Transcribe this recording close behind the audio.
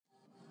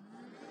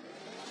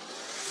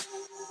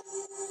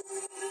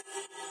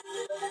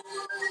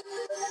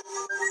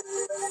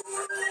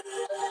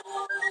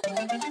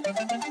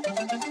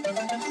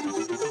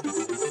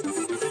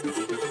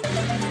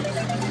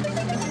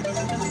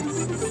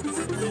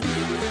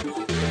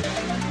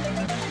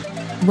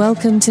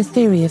Welcome to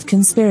Theory of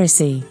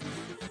Conspiracy.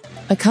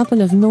 A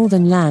couple of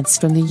northern lads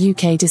from the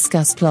UK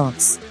discuss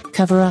plots,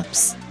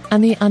 cover-ups,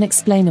 and the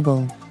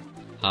unexplainable.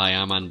 Hi,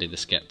 I'm Andy the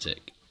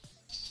Skeptic.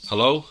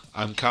 Hello,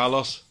 I'm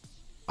Carlos.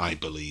 I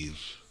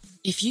believe.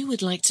 If you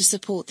would like to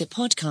support the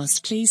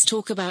podcast, please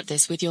talk about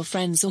this with your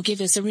friends or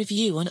give us a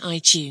review on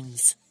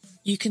iTunes.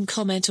 You can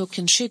comment or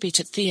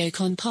contribute at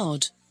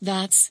TheoconPod,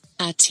 that's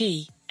at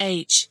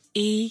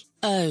TheoconPod,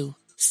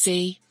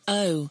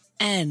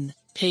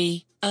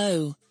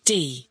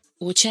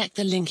 or check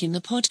the link in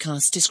the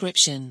podcast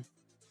description.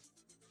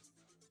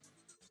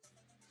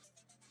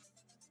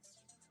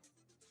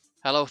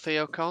 Hello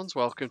Theocons,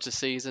 welcome to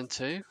Season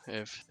 2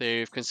 of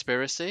Theory of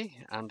Conspiracy.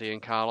 Andy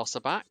and Carlos are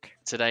back.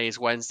 Today is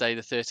Wednesday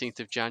the 13th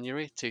of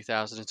January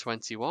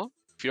 2021.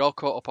 If you're all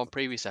caught up on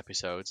previous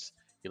episodes,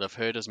 you'll have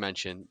heard us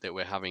mention that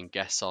we're having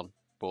guests on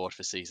board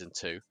for Season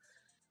 2.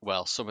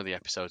 Well, some of the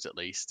episodes at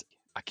least.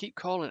 I keep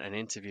calling it an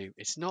interview.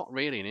 It's not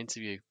really an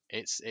interview.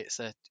 It's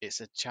a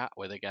chat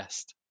with a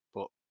guest,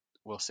 but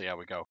we'll see how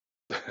we go.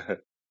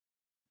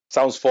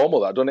 Sounds formal,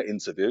 that, doesn't it?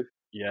 Interview.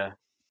 Yeah.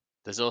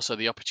 There's also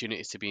the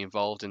opportunity to be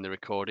involved in the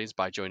recordings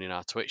by joining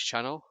our Twitch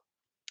channel,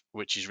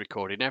 which is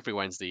recording every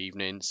Wednesday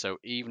evening. So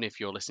even if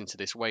you're listening to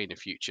this way in the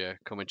future,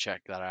 come and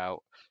check that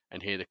out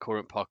and hear the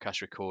current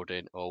podcast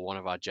recording or one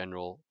of our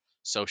general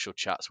social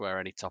chats where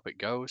any topic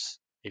goes.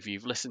 If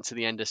you've listened to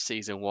the end of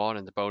Season 1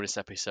 and the bonus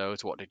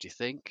episodes, what did you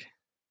think?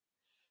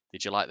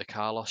 Did you like the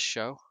Carlos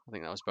show? I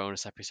think that was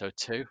bonus episode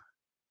 2.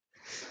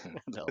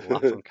 Little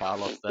laugh from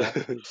Carlos there.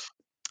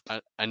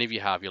 And if you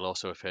have, you'll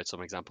also have heard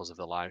some examples of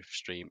the live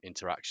stream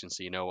interaction,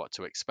 so you know what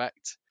to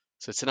expect.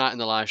 So tonight in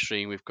the live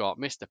stream, we've got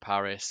Mr.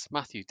 Paris,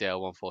 Matthew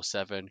Dale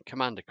 147,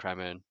 Commander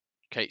Kremen.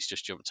 Kate's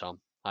just jumped on.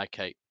 Hi,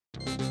 Kate.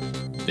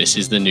 This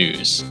is the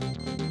news.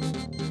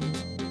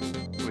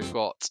 We've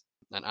got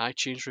an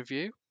iTunes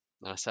review,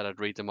 and I said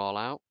I'd read them all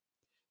out.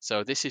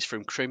 So this is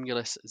from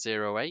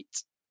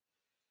Crimulus08,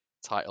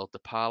 titled The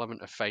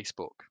Parliament of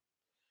Facebook.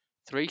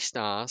 3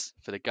 stars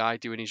for the guy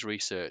doing his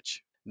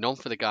research. None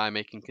for the guy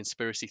making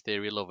conspiracy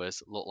theory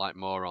lovers look like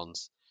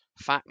morons.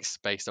 Facts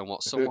based on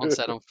what someone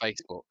said on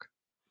Facebook.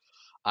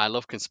 I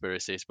love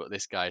conspiracies, but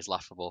this guy is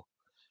laughable.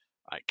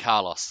 Right,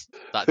 Carlos,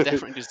 that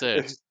definitely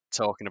deserves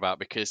talking about,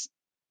 because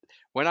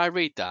when I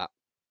read that,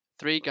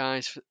 3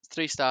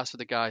 stars for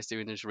the guys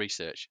doing his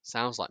research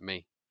sounds like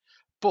me.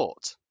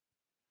 But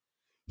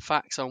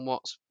facts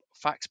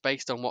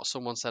based on what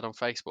someone said on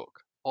Facebook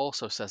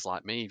also says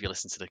like me if you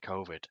listen to the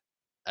COVID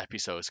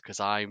episodes, because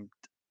I'm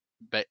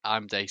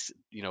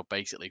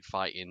basically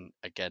fighting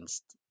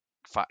against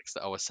facts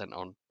that I was sent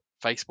on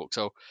Facebook.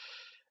 So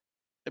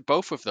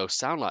both of those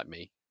sound like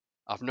me.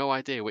 I've no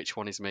idea which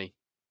one is me.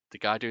 The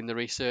guy doing the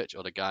research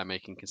or the guy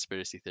making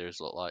conspiracy theory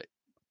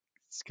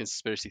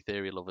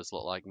lovers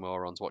look like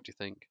morons. What do you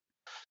think?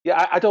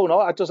 Yeah, I don't know.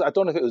 I don't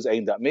know if it was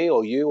aimed at me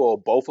or you or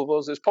both of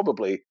us. It's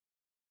probably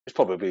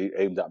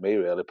aimed at me,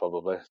 really,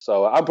 probably.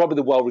 So I'm probably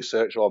the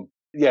well-researched one.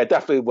 Yeah,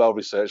 definitely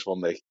well-researched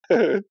one, me.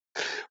 But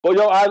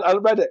I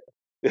read it.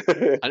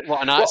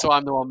 So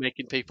I'm the one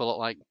making people look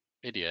like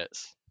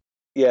idiots.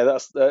 Yeah,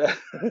 that's yeah.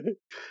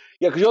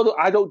 Because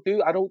I don't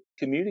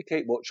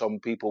communicate much on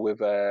people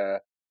with on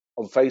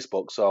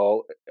Facebook,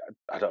 so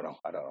I don't know.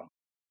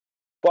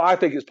 But I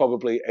think it's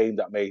probably aimed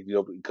at me,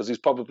 because he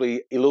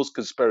loves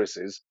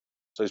conspiracies,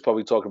 so he's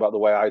probably talking about the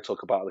way I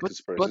talk about the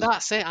conspiracies. But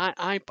that's it.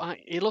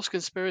 He loves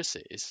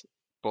conspiracies,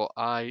 but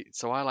I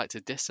like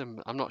to diss him.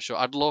 I'm not sure.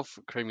 I'd love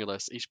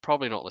Crimulus. He's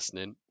probably not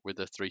listening with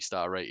a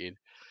 3-star rating.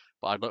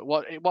 But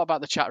what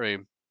about the chat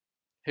room?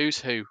 Who's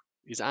who?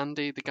 Is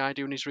Andy the guy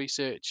doing his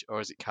research, or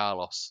is it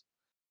Carlos?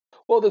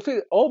 Well, the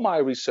thing, all my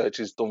research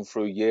is done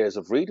through years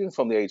of reading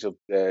from the age of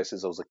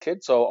since I was a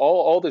kid. So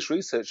all this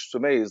research to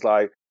me is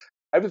like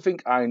everything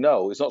I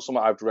know. It's not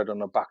something I've read on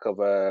the back of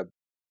a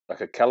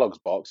Kellogg's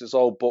box. It's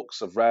all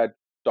books I've read,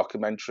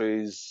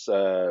 documentaries,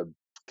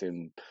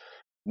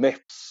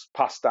 myths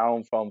passed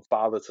down from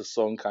father to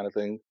son, kind of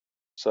thing.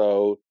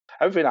 So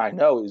everything I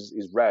know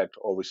is read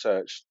or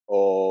researched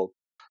or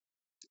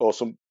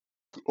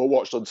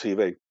watched on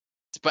TV.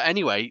 But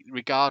anyway,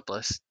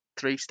 regardless,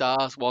 3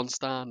 stars, 1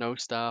 star, no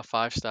star,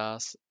 5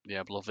 stars.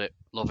 Yeah, love it.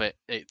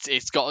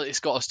 It's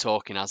got us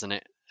talking, hasn't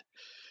it?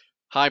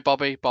 Hi,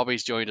 Bobby.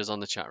 Bobby's joined us on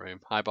the chat room.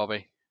 Hi,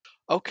 Bobby.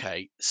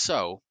 Okay,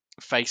 so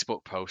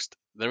Facebook post.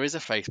 There is a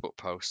Facebook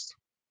post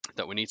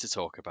that we need to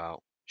talk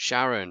about.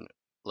 Sharon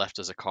left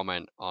us a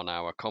comment on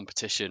our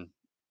competition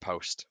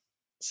post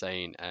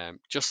saying,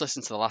 just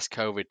listen to the last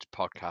COVID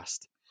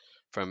podcast.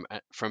 From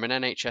an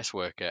NHS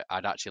worker,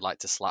 I'd actually like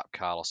to slap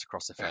Carlos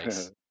across the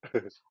face.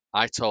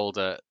 I told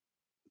her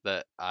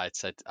that I'd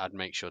said I'd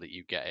make sure that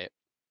you get it.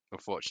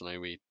 Unfortunately,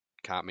 we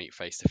can't meet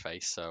face to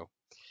face, so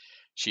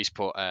she's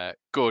put,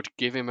 good,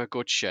 give him a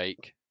good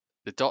shake.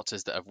 The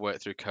doctors that have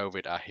worked through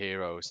COVID are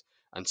heroes,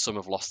 and some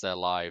have lost their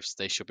lives.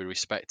 They should be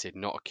respected,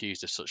 not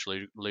accused of such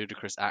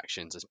ludicrous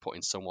actions as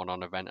putting someone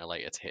on a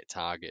ventilator to hit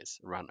targets.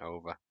 Rant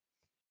over.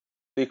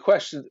 The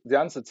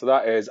answer to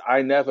that is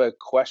I never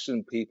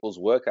questioned people's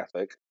work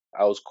ethic.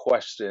 I was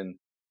questioning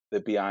the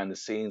behind the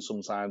scenes,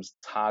 sometimes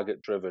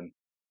target driven.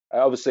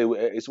 Obviously,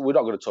 we're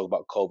not going to talk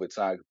about COVID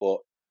tonight, but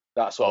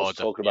that's what I was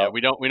talking Yeah, about.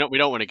 we don't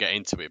want to get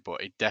into it,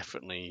 but it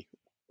definitely,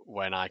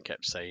 when I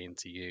kept saying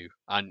to you,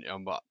 and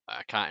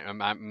I can't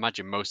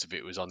imagine most of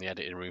it was on the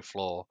editing room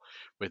floor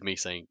with me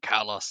saying,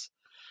 Carlos,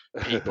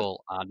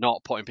 people are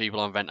not putting people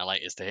on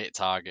ventilators to hit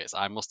targets.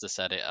 I must have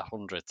said it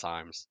 100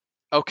 times.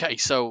 Okay,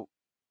 so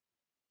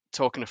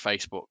talking to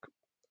Facebook,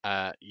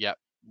 yep,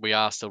 we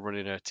are still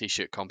running a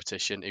t-shirt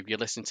competition. If you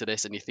listen to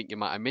this and you think you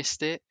might have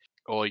missed it,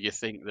 or you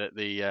think that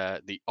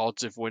the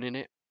odds of winning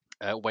it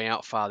way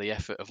outfar the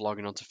effort of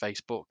logging onto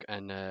Facebook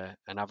and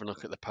having a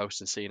look at the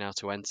post and seeing how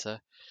to enter,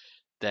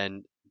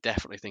 then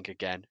definitely think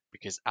again,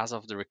 because as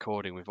of the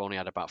recording, we've only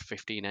had about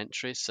 15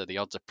 entries, so the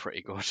odds are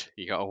pretty good.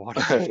 You got a 1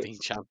 in 15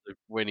 chance of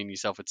winning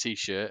yourself a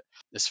t-shirt.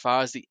 As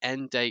far as the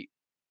end date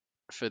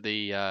for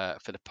the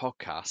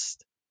podcast,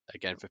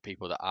 again, for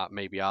people that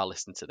maybe are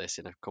listening to this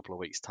in a couple of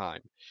weeks'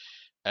 time,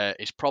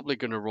 it's probably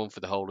going to run for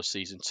the whole of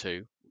season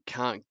 2.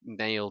 Can't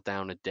nail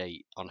down a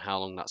date on how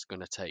long that's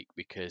going to take,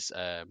 because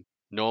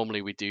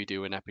normally we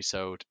do an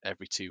episode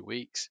every 2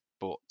 weeks,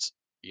 but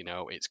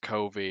it's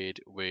COVID.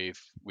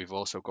 We've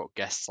also got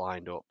guests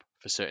lined up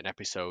for certain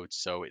episodes,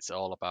 so it's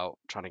all about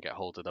trying to get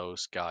hold of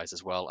those guys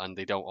as well, and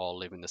they don't all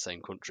live in the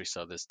same country,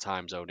 so there's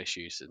time zone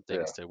issues and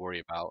things to worry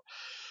about.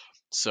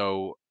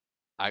 So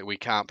we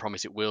can't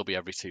promise it will be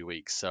every 2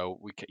 weeks, so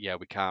we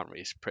can't.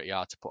 It's pretty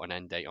hard to put an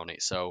end date on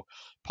it. So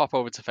pop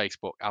over to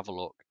Facebook, have a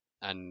look,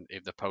 and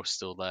if the post's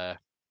still there,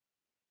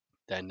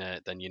 then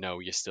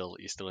you're still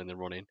in the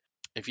running.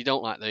 If you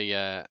don't like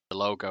the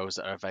logos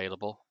that are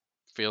available,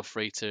 feel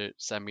free to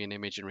send me an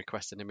image and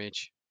request an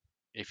image.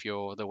 If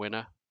you're the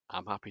winner,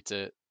 I'm happy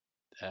to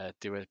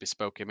do a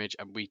bespoke image,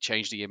 and we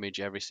change the image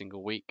every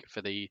single week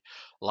for the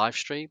live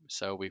stream.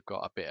 So we've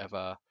got a bit of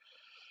a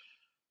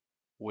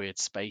weird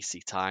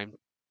spacey time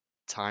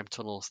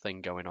tunnels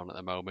thing going on at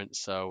the moment.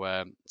 So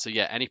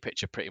yeah, any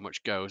picture pretty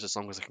much goes as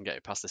long as I can get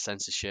it past the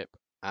censorship.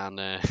 And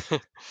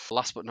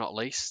last but not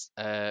least,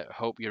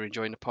 hope you're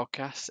enjoying the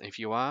podcast. If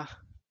you are,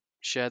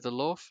 share the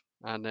love.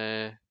 And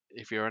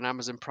if you're an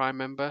Amazon Prime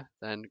member,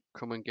 then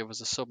come and give us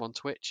a sub on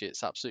Twitch.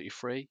 It's absolutely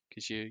free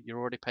because you're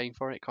already paying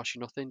for it. It costs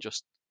you nothing.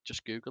 Just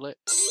Google it.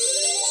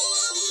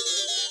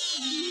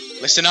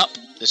 Listen up.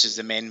 This is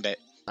the main bit.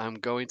 I'm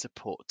going to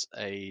put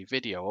a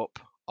video up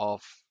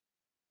of,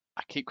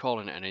 I keep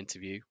calling it an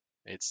interview.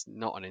 It's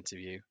not an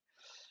interview.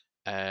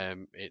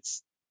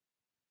 It's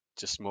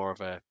just more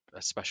of a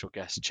special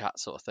guest chat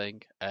sort of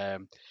thing.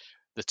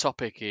 The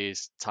topic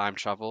is time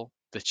travel.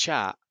 The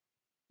chat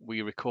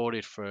we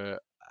recorded for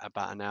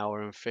about an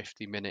hour and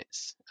 50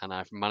 minutes, and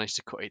I've managed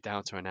to cut it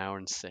down to an hour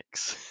and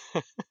 6.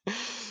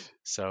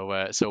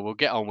 So we'll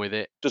get on with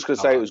it. Just gonna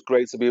say, it's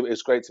great to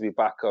be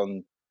back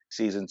on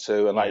season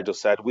 2, and like you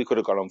just said, we could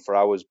have gone on for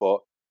hours,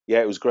 but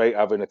yeah, it was great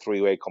having a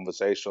 3-way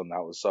conversation.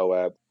 That was so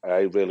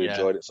I really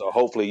enjoyed it. So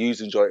hopefully you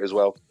enjoyed it as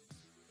well.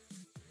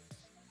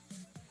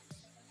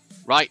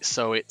 Right,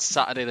 so it's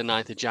Saturday the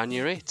 9th of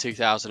January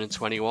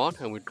 2021,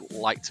 and we'd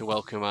like to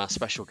welcome our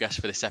special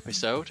guest for this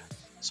episode.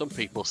 Some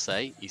people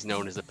say he's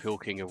known as the Pool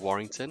King of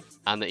Warrington,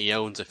 and that he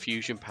owns a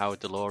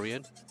fusion-powered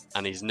DeLorean,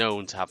 and he's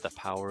known to have the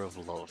power of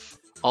love.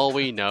 All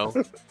we know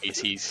is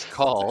his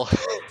call.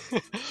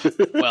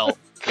 Well,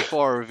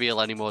 before I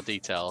reveal any more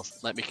details,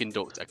 let me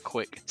conduct a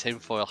quick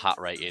tinfoil hat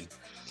rating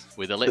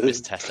with a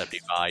litmus test I've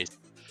devised.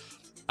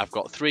 I've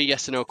got 3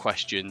 yes or no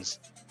questions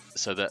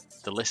so that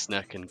the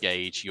listener can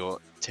gauge your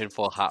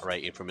tinfoil hat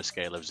rating from a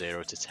scale of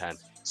 0 to 10.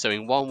 So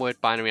in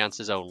one-word binary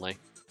answers only,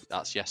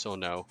 that's yes or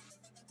no.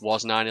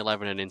 Was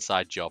 9/11 an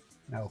inside job?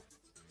 No.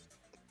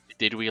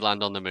 Did we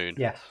land on the moon?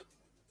 Yes.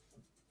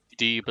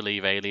 Do you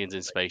believe aliens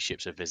in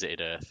spaceships have visited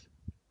Earth?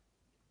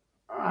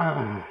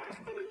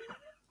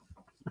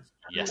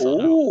 Yes or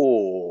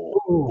no?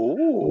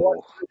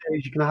 Ooh.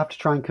 You're going to have to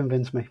try and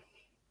convince me.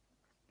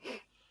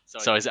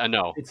 So is it a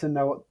no? It's a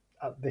no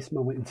at this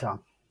moment in time.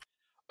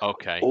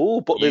 Okay. Oh,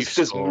 but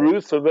there's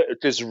room for it.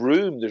 There's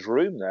room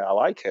there. I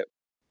like it.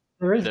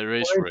 There is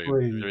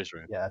room. There is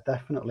room. Yeah,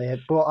 definitely.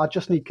 But I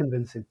just need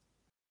convincing.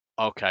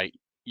 Okay.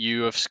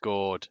 You have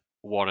scored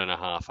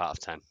 1.5 out of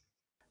 10.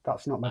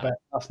 That's not my best.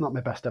 That's not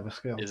my best ever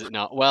skill. Is it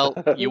not? Well,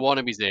 you want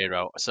to be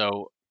 0,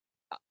 so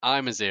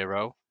I'm a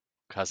 0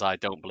 because I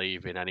don't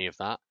believe in any of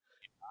that.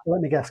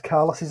 Let me guess.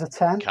 Carlos is a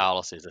 10.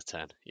 Carlos is a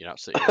 10. You're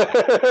absolutely right.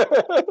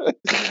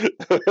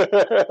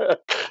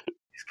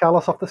 Is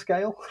Carlos off the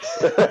scale?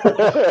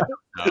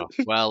 No.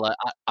 Well,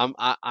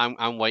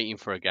 I'm waiting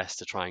for a guest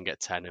to try and get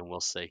 10, and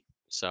we'll see.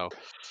 So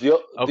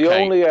the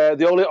only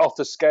off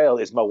the scale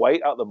is my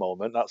weight at the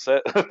moment. That's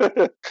it.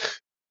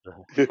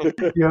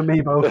 You and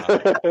me both.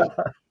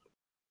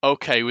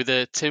 Okay, with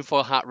a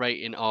tinfoil hat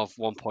rating of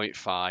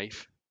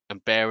 1.5,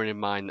 and bearing in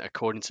mind that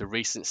according to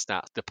recent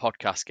stats, the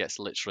podcast gets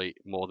literally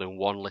more than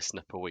 1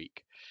 listener per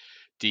week.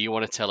 Do you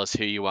want to tell us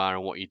who you are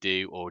and what you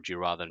do, or would you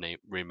rather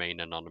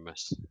remain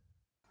anonymous?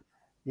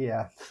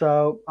 Yeah,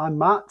 so I'm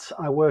Matt.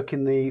 I work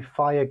in the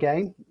fire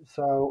game.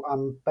 So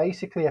I'm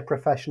basically a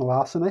professional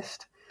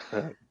arsonist.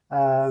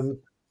 Um,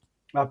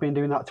 I've been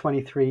doing that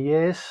 23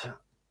 years.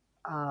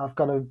 I've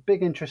got a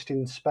big interest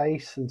in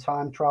space and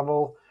time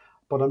travel,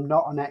 but I'm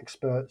not an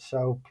expert.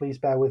 So please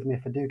bear with me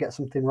if I do get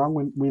something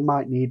wrong. We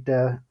might need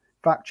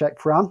fact check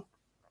Fran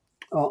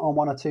on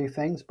one or two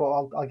things, but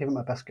I'll give it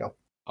my best go.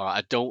 All right,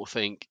 I don't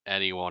think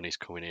anyone is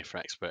coming here for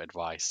expert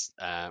advice.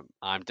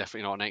 I'm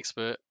definitely not an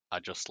expert. I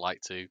just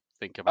like to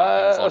think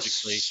about things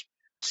logically.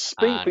 Speak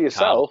for And Carlos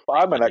yourself.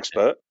 I'm an said it.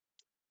 expert.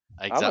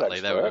 Exactly.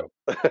 There we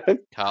expert. go.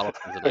 Carlos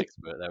is an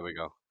expert. There we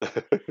go.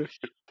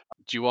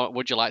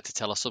 Would you like to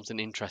tell us something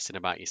interesting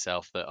about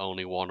yourself that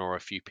only one or a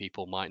few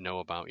people might know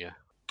about you?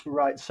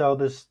 Right. So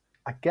there's,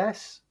 I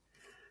guess,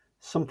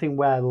 something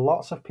where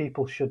lots of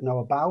people should know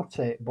about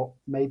it, but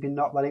maybe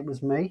not that it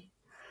was me.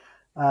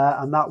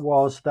 And that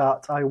was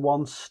that I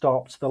once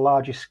stopped the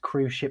largest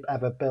cruise ship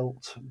ever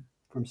built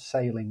from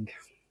sailing.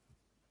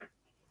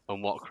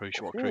 And what cruise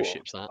Cool.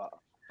 ship's that?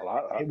 I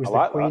like that. It was I the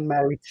like Queen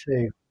Mary 2.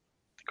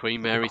 The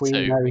Queen Mary Queen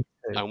 2. Mary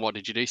 2. And what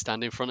did you do?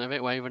 Stand in front of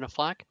it waving a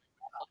flag?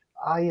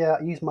 I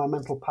used my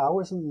mental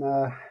powers and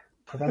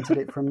prevented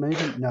it from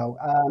moving. No.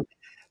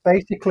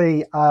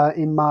 Basically,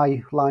 in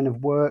my line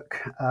of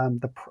work,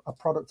 a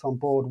product on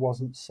board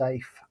wasn't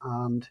safe,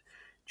 and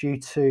due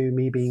to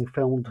me being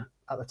filmed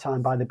at the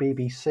time by the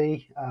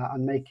BBC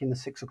and making the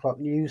 6 o'clock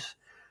news,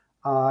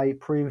 I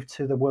proved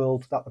to the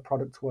world that the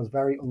product was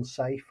very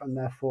unsafe, and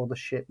therefore the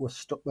ship was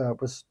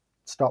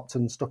stopped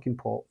and stuck in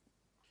port.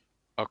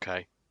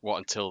 Okay. What,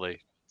 until they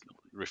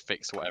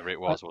refixed whatever it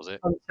was it?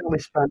 Until they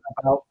spent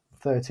about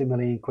 30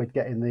 million quid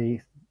getting the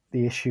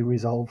issue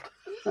resolved.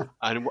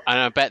 And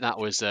I bet that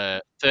was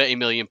 £30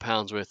 million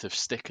worth of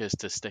stickers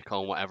to stick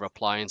on whatever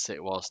appliance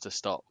it was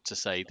to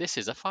say this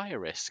is a fire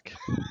risk.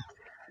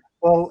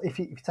 Well, if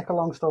you take a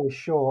long story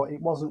short,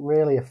 it wasn't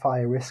really a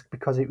fire risk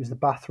because it was the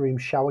bathroom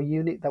shower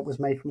unit that was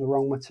made from the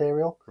wrong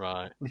material.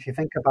 Right. If you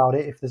think about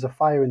it, if there's a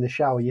fire in the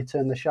shower, you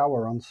turn the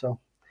shower on, so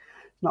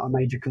it's not a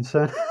major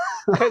concern.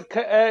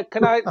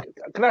 Can I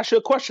ask you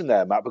a question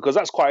there, Matt? Because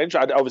that's quite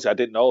interesting. Obviously, I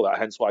didn't know that,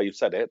 hence why you've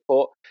said it.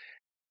 But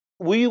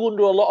were you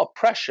under a lot of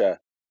pressure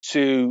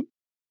to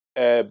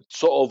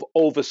sort of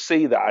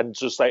oversee that and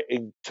just like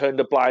turn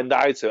the blind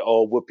eye to it,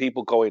 or were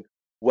people going,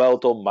 "Well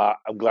done, Matt.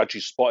 I'm glad you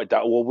spotted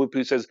that," or were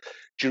people says,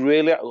 "Do you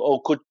really?"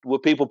 Or were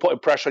people putting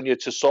pressure on you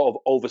to sort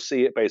of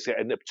oversee it,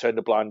 basically, and turn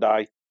the blind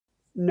eye?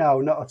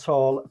 No, not at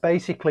all.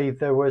 Basically,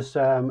 there was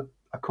a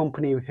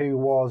company who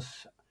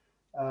was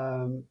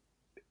um,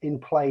 in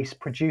place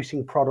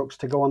producing products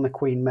to go on the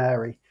Queen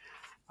Mary,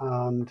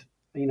 and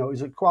it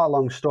was quite a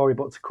long story.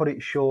 But to cut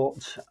it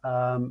short,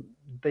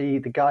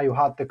 the guy who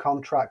had the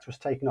contract was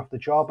taken off the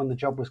job, and the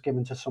job was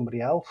given to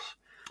somebody else,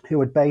 who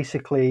had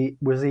basically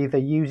was either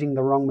using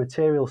the wrong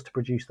materials to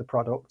produce the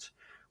product,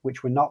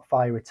 which were not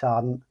fire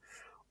retardant,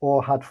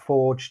 or had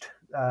forged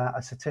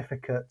a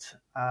certificate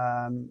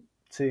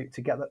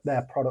to get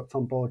their product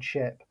on board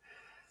ship.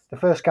 The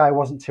first guy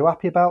wasn't too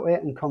happy about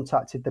it and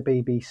contacted the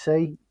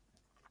BBC,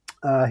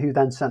 who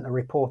then sent a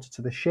reporter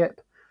to the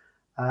ship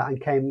and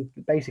came.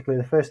 Basically,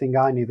 the first thing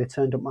I knew, they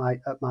turned up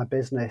at my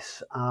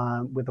business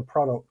with a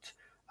product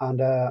and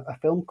a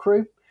film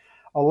crew,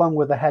 along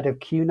with the head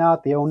of Cunard,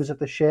 the owners of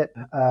the ship,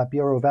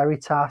 Bureau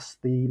Veritas,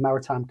 the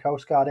Maritime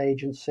Coast Guard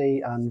Agency,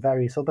 and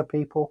various other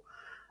people.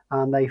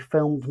 And they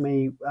filmed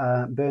me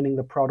burning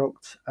the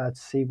product to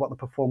see what the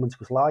performance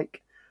was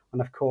like.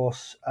 And of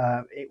course,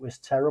 it was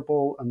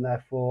terrible, and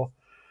therefore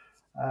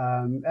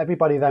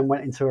everybody then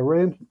went into a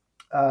room,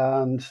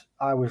 and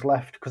I was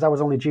left because I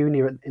was only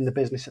junior in the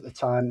business at the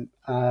time.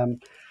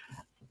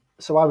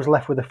 So I was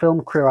left with a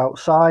film crew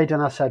outside,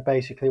 and I said,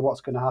 basically,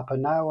 what's going to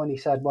happen now? And he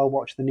said, well,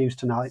 watch the news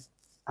tonight.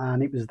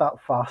 And it was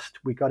that fast.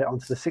 We got it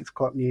onto the 6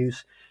 o'clock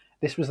news.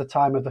 This was the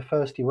time of the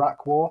first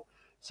Iraq war.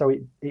 So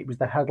it was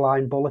the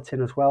headline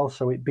bulletin as well.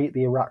 So it beat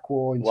the Iraq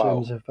war in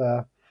terms of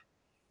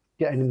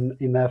getting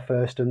in there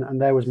first.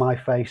 And there was my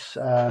face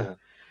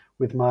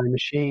with my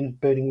machine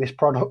burning this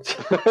product.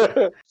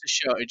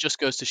 It just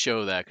goes to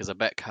show there, because I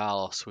bet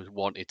Carlos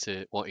wanted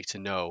to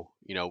know,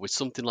 with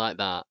something like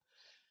that.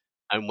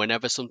 And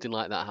whenever something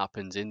like that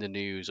happens in the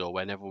news, or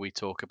whenever we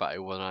talk about it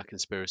on our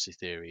conspiracy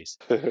theories,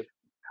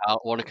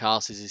 one of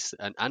Carlos's is,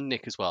 and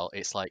Nick as well,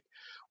 it's like,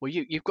 well,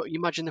 you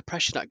imagine the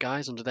pressure that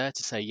guy's under there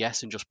to say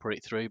yes and just put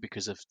it through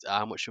because of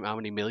how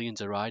many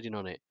millions are riding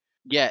on it.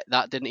 Yeah,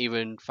 that didn't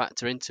even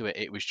factor into it.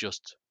 It was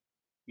just,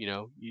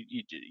 you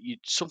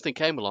something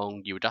came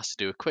along, you were asked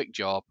to do a quick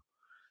job.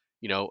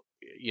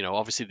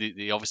 Obviously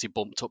they obviously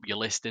bumped up your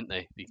list, didn't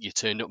they? You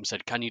turned up and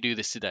said, "Can you do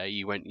this today?"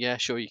 You went, "Yeah,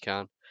 sure you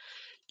can."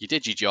 You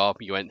did your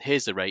job. You went,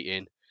 "Here's the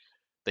rating."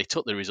 They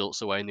took the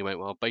results away and they went,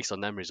 "Well, based on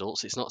them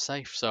results, it's not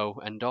safe. So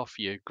end off.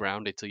 You're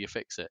grounded till you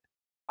fix it."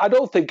 I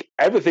don't think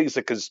everything's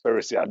a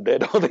conspiracy, Andy. I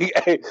don't think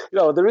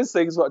there is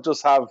things that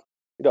just have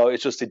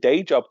it's just a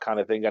day job kind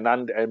of thing.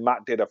 And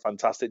Matt did a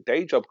fantastic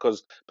day job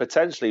because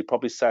potentially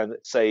probably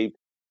saved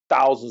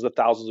thousands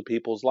of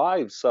people's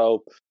lives.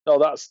 So no,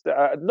 that's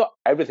not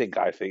everything.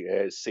 I think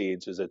is seen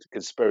as a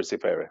conspiracy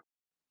theory.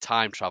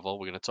 time travel.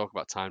 We're going to talk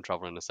about time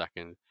travel in a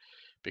second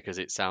because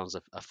it sounds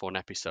a fun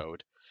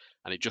episode,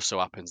 and it just so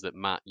happens that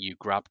Matt, you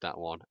grabbed that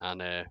one,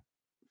 and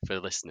for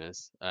the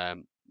listeners,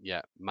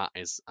 yeah, Matt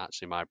is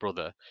actually my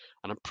brother,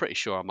 and I'm pretty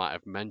sure I might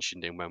have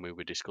mentioned him when we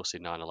were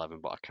discussing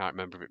 9/11, but I can't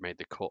remember if it made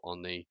the cut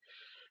on the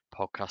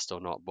podcast or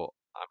not. But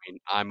I mean,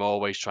 I'm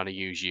always trying to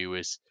use you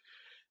as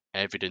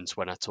evidence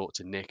when I talk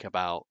to Nick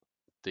about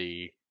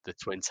the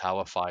Twin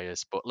Tower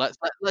fires. But let's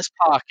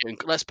park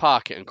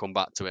it and come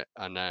back to it.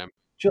 And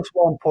Just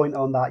one point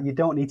on that: you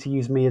don't need to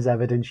use me as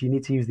evidence. You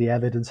need to use the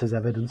evidence as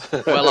evidence.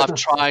 well, I've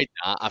tried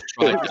that,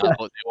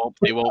 but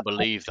they won't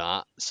believe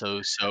that.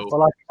 So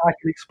Well, I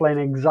can explain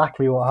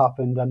exactly what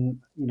happened, and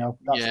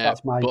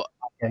that's my. But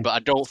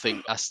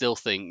I still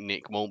think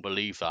Nick won't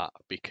believe that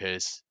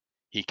because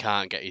he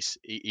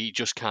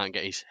just can't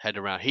get his head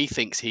around. He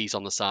thinks he's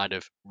on the side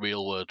of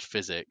real world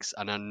physics,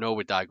 and I know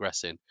we're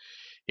digressing.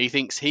 He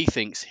thinks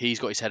he's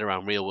got his head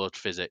around real world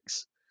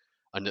physics,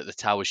 and that the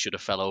towers should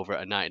have fell over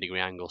at a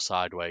 90-degree angle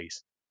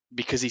sideways,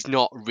 because he's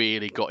not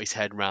really got his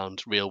head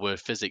around real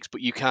world physics.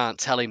 But you can't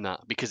tell him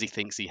that because he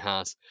thinks he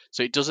has.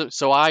 So it doesn't.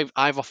 So I've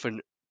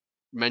often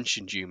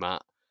mentioned you,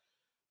 Matt,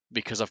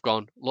 because I've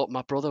gone, look,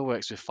 my brother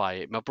works with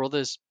fire. My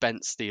brother's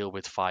bent steel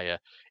with fire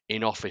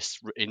in office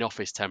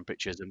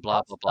temperatures and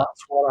blah blah blah.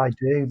 That's what I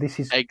do. That's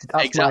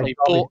exactly.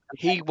 But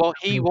he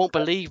won't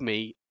believe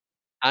me,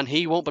 and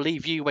he won't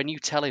believe you when you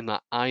tell him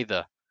that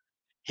either.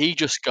 He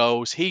just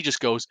goes,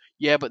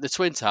 yeah, but the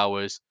Twin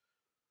Towers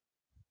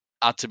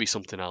had to be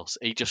something else.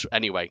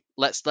 Anyway.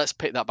 Let's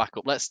pick that back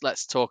up.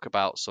 Let's talk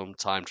about some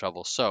time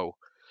travel. So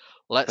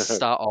let's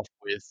start off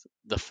with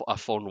a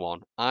fun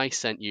one. I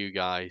sent you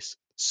guys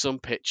some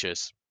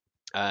pictures,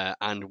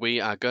 and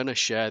we are going to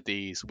share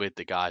these with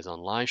the guys on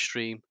live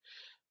stream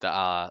that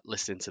are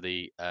listening to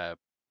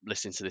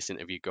this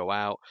interview go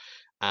out.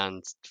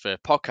 And for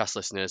podcast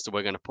listeners,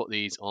 we're going to put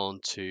these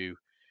onto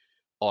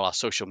all our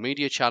social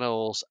media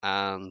channels,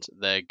 and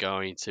they're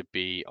going to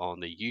be on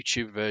the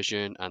YouTube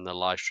version and the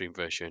live stream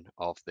version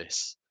of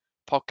this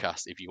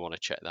podcast if you want to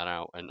check that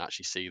out and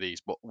actually see these.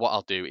 But what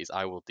I'll do is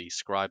I will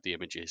describe the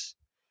images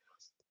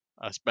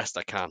as best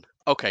I can.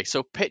 Okay,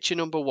 so picture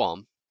number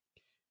one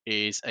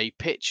is a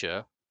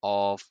picture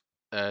of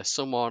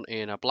someone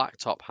in a black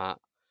top hat,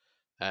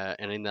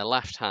 and in their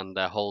left hand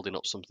they're holding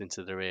up something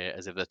to their ear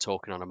as if they're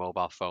talking on a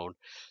mobile phone.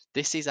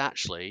 This is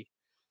actually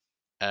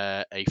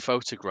a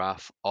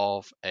photograph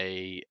of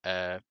a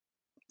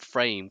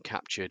frame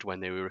captured when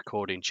they were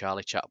recording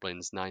Charlie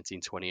Chaplin's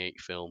 1928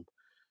 film,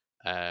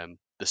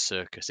 The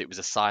Circus. It was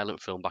a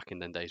silent film back in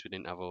them days. We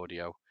didn't have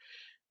audio.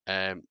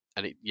 And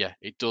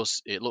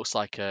it looks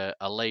like a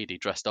lady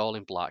dressed all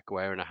in black,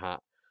 wearing a hat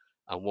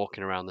and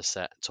walking around the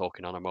set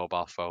talking on a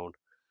mobile phone.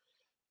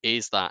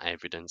 Is that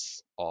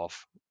evidence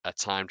of a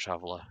time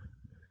traveler?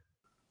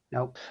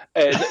 No.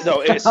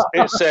 No,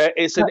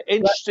 it's an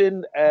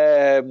interesting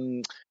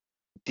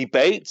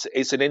debate.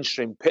 It's an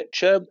interesting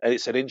picture, and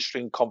it's an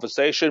interesting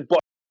conversation.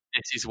 But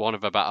this is one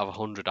of about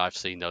 100 I've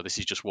seen, though. This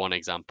is just one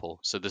example.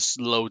 So there's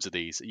loads of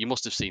these. You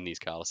must have seen these,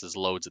 Carlos. There's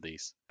loads of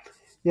these.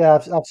 Yeah,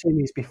 I've seen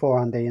these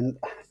before, Andy. And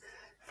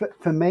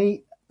for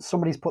me,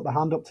 somebody's put the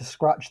hand up to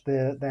scratch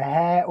the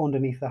hair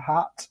underneath the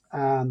hat,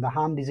 and the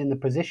hand is in the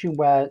position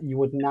where you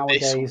would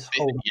nowadays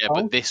hold a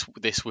phone.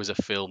 But this was a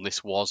film.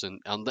 This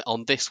wasn't.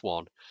 On this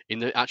one, in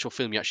the actual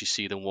film, you actually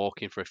see them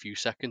walking for a few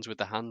seconds with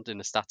the hand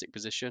in a static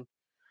position.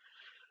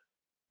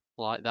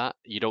 Like that.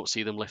 You don't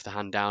see them lift the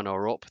hand down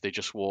or up. They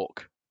just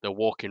walk. They're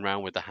walking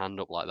around with the hand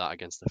up like that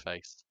against the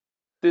face.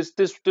 There's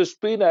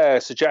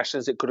been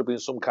suggestions it could have been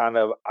some kind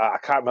of, I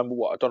can't remember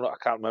what, I don't know, I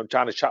can't remember.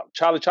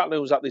 Charlie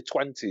Chaplin was at the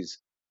 20s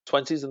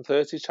and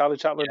 30s, Charlie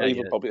Chaplin, or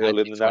even probably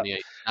earlier than that.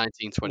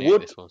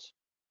 1928 this was.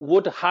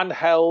 Would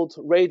handheld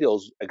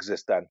radios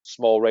exist then?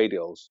 Small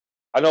radios?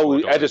 I know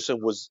Edison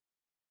was,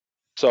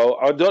 so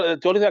the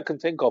only thing I can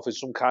think of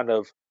is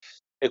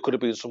it could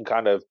have been some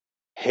kind of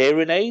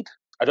hearing aid.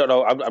 I don't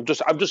know, I'm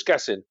just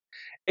guessing.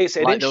 It's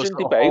an interesting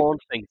debate. Horn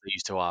things they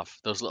used to have.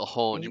 Those little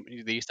horns.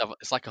 They used to have.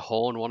 It's like a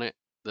horn, wasn't it?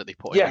 That they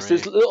put. Yes,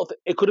 there's little.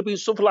 It could have been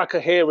something like a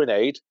hearing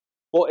aid,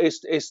 but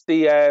it's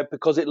the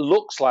because it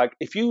looks like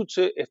if you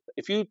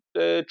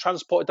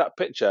transported that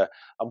picture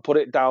and put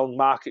it down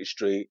Market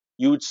Street,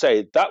 you would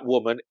say that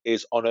woman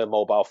is on her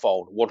mobile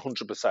phone,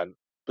 100%.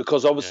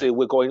 Because obviously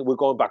we're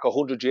going back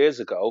 100 years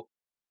ago.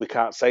 We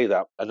can't say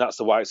that, and that's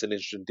why it's an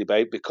interesting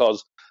debate,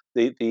 because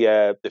the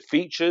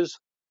features,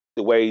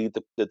 the way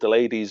the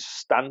lady's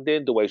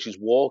standing, the way she's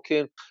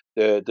walking,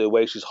 the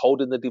way she's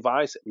holding the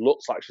device, it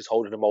looks like she's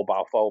holding a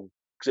mobile phone,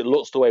 because it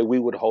looks the way we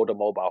would hold a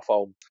mobile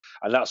phone,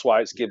 and that's why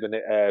it's given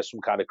it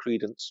some kind of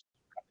credence.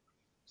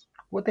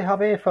 Would they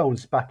have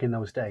earphones back in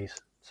those days?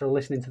 So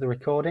listening to the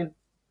recording?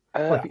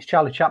 Well, if it's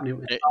Charlie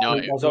Chaplin, it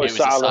was a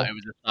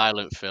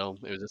silent film.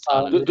 It was a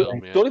silent film.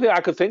 The only thing I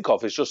could think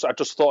of is I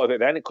just thought of it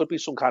then. It could be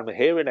some kind of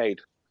hearing aid.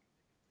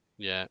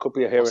 Yeah, could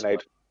be a hearing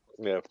aid.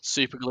 Yeah,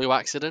 super glue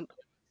accident.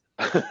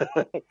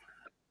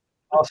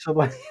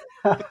 Possibly.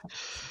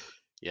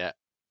 Yeah.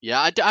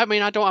 I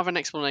mean, I don't have an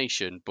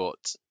explanation,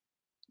 but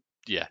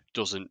yeah,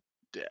 doesn't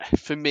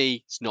for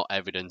me, it's not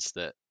evidence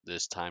that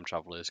there's time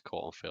travelers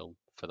caught on film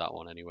for that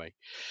one anyway.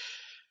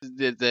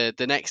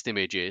 The next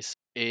image is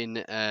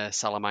in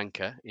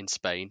Salamanca in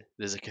Spain.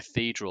 There's a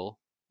cathedral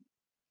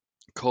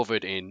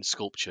covered in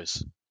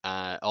sculptures,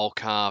 all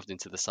carved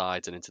into the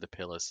sides and into the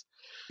pillars.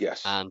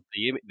 Yes. And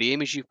the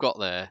image you've got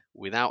there,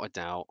 without a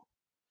doubt,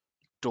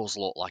 does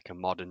look like a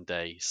modern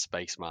day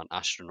spaceman,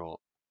 astronaut,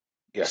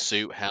 Yes.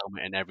 suit,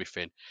 helmet, and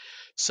everything.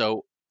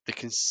 So the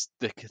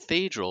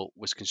cathedral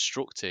was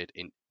constructed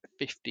in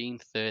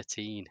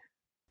 1513.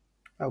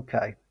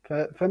 Okay.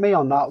 For me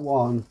on that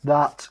one,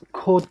 that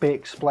could be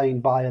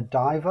explained by a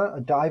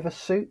diver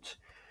suit.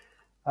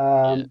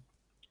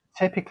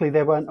 Typically,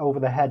 they went over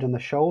the head and the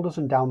shoulders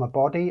and down the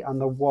body, and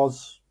there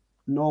was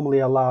normally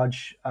a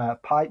large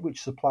pipe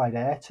which supplied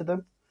air to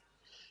them.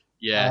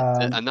 Yeah,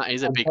 and that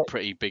is a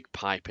pretty big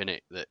pipe in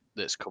it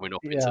that's coming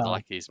up into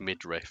like his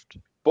midriff.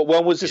 But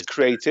when was this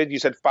created? You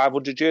said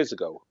 500 years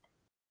ago.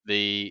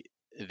 The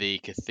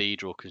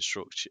cathedral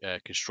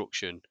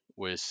construction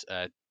was.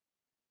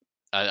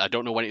 I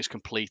don't know when it was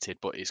completed,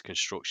 but its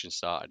construction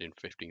started in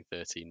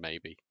 1513,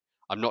 maybe.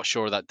 I'm not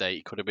sure of that date.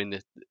 It could have been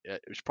it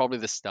was probably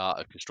the start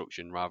of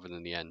construction rather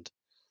than the end.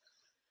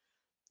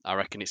 I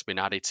reckon it's been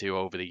added to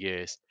over the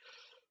years.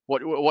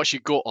 What's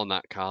your gut on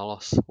that,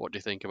 Carlos? What do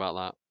you think about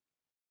that?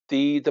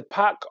 The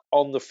pack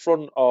on the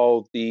front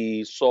of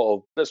the sort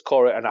of, let's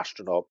call it an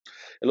astronaut.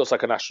 It looks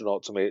like an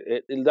astronaut to me.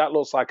 That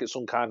looks like it's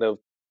some kind of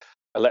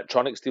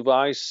electronics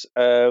device.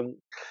 All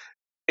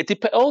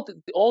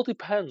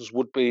depends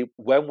would be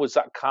when was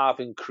that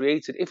carving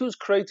created. If it was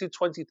created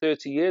 20,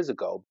 30 years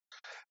ago,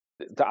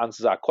 that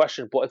answers our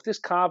question. But if this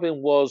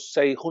carving was,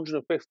 say,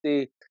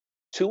 150,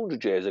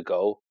 200 years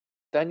ago,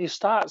 then you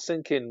start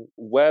thinking,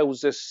 where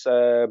was this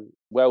vision?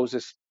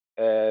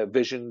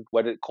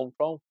 Where did it come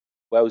from?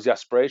 Where was the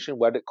aspiration?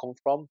 Where did it come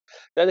from?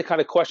 They're the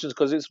kind of questions,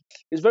 because it's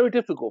very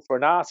difficult for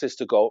an artist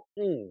to go,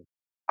 I'm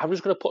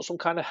just going to put some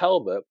kind of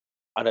helmet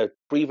and a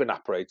breathing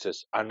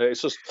apparatus, and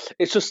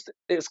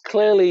it's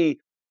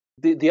clearly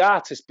the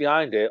artist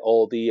behind it,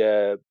 or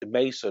the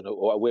mason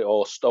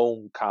or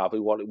stone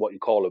carver, what you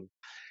call them.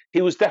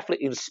 He was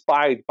definitely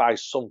inspired by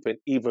something,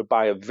 either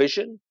by a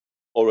vision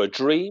or a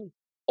dream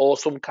or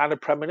some kind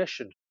of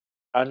premonition.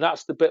 And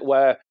that's the bit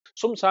where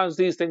sometimes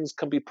these things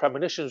can be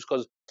premonitions,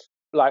 because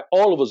like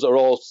all of us are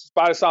all,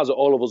 by the sounds of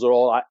all of us are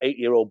all like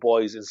 8-year-old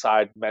boys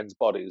inside men's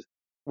bodies.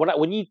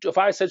 If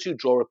I said to you,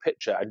 draw a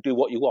picture and do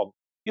what you want,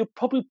 you'd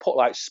probably put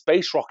like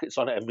space rockets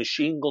on it and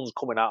machine guns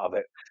coming out of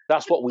it.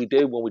 That's what we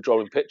do when we're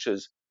drawing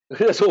pictures.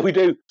 That's what we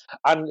do.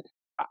 And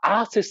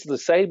artists are the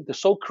same. They're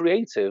so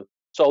creative.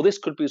 So this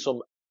could be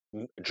some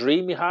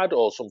dream you had,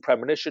 or some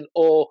premonition,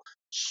 or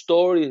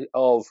story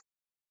of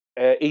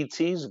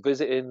ETs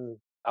visiting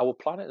our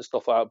planet and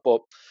stuff like that.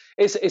 But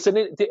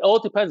it all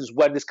depends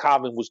when this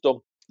carving was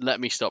done.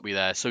 Let me stop you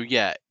there. So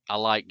yeah, I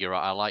like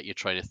your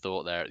train of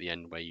thought there at the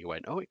end, where you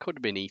went, oh, it could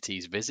have been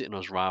ETs visiting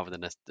us rather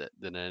than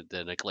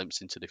a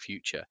glimpse into the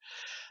future.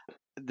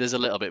 There's a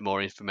little bit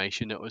more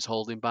information that was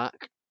holding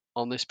back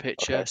on this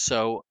picture. Okay.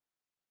 So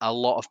a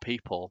lot of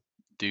people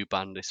do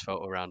ban this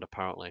photo around,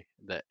 apparently,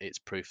 that it's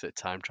proof that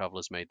time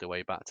travelers made their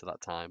way back to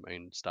that time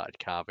and started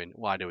carving.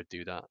 Why they would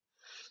do that,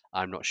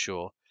 I'm not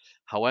sure.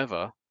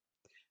 However,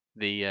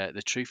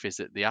 the truth is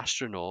that the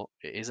astronaut,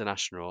 it is an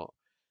astronaut,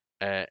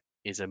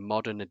 is a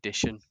modern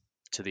addition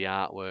to the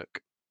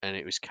artwork, and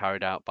it was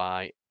carried out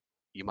by,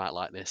 you might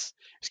like this,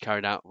 it was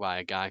carried out by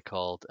a guy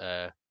called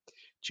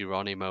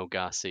Geronimo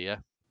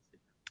Garcia.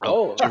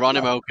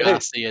 Geronimo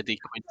Garcia de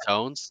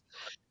Quintones.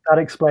 That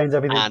explains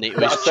everything. And it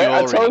was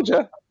I told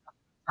you.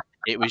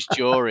 It was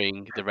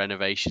during the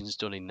renovations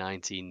done in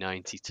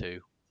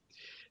 1992.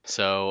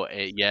 So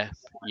it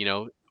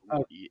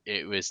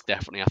was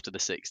definitely after the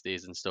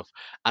 60s and stuff.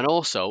 And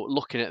also,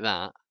 looking at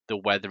that, the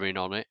weathering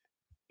on it,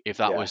 if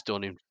that was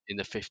done in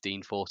the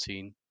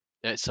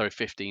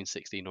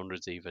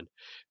 1600s even,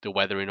 the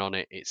weathering on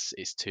it,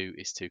 it's too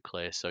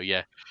clear. So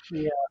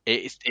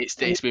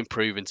it's been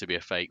proven to be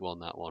a fake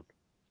one, that one.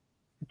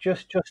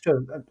 Just to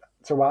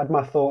add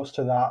my thoughts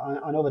to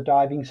that, I know the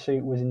diving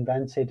suit was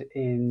invented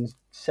in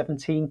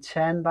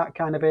 1710, that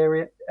kind of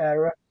era.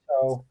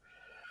 So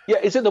yeah,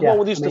 is it the one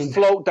where they used to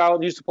float down?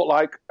 They used to put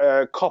like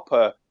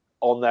copper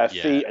on their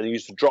feet, and they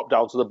used to drop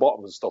down to the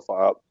bottom and stuff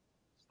like that.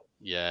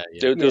 Yeah.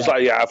 There's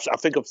I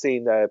think I've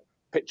seen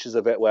pictures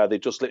of it where they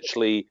just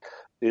literally,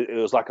 it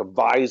was like a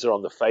visor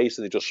on the face,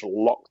 and they just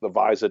locked the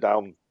visor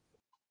down.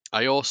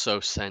 I also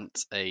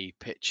sent a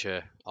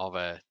picture of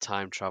a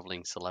time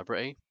traveling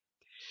celebrity.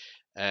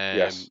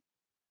 Yes.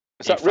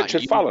 Is that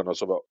Richard Fallon or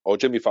something, or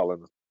Jimmy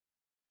Fallon?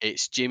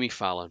 It's Jimmy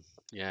Fallon.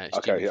 Yeah, it's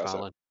Jimmy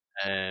Fallon.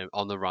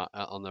 On the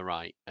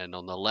right, and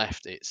on the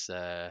left, it's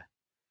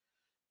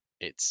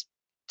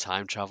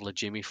time traveler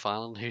Jimmy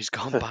Fallon, who's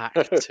gone back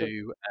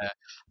to.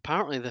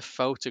 Apparently, the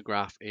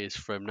photograph is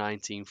from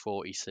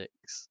 1946.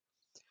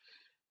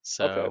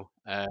 So,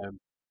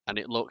 and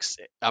it looks.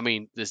 I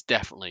mean, there's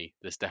definitely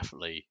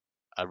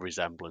a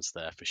resemblance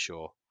there for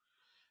sure.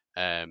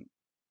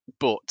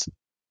 But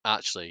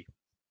actually,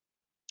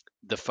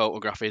 the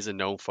photograph is a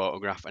known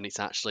photograph, and it's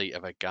actually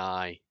of a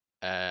guy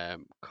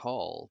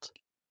called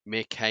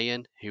Mir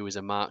who was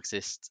a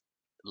Marxist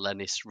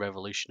Leninist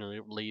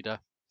revolutionary leader.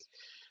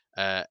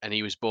 And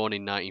he was born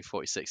in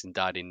 1946 and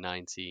died in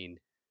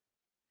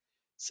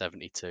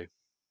 1972.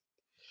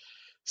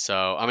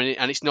 So, I mean,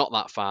 and it's not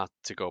that far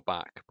to go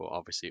back, but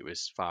obviously it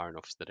was far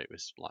enough that it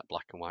was like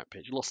black and white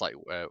picture. It looks like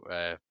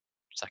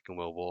Second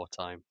World War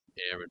time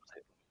era.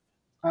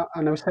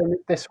 And I was saying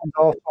this one's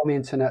also on the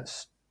internet,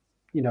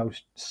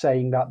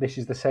 saying that this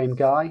is the same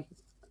guy.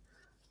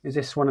 Is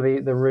this one of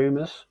the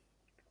rumours?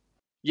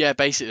 Yeah,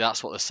 basically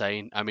that's what they're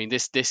saying. I mean,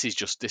 this is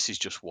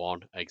just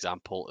one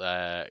example.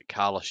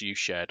 Carlos, you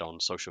shared on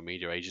social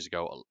media ages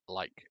ago,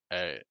 like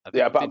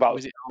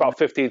about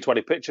 15,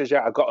 20 pictures.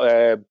 Yeah, I've got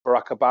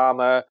Barack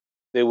Obama.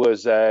 There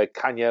was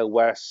Kanye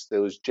West.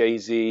 There was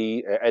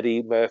Jay-Z,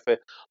 Eddie Murphy.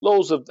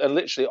 Loads of, and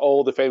literally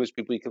all the famous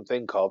people you can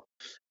think of.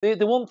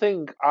 The one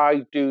thing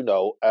I do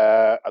know,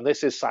 and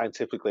this is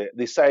scientifically,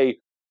 they say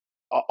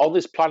on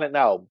this planet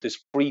now, there's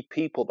 3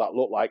 people that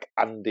look like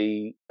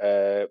Andy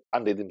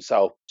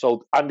himself.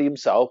 So Andy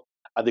himself,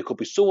 and there could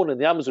be someone in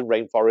the Amazon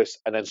rainforest,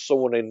 and then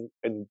someone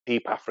in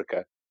deep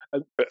Africa.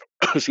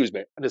 Excuse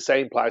me. And the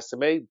same applies to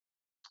me,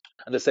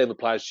 and the same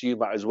applies to you,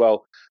 Matt, as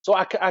well. So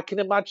I can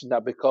imagine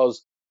that,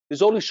 because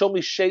there's only so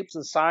many shapes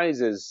and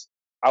sizes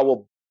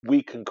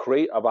we can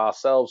create of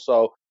ourselves.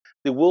 So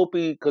there will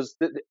be, because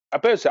I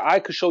better say, I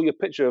could show you a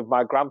picture of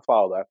my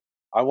grandfather,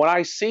 and when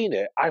I seen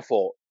it, I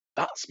thought,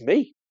 that's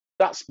me.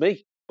 That's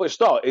me, but it's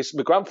not. It's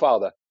my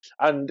grandfather,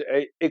 and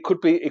it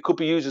could be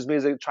used as me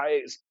as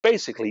it's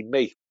basically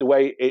me. The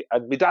way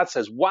and my dad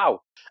says,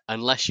 "Wow."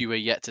 Unless you were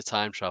yet to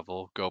time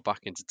travel, go back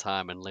into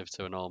time and live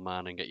to an old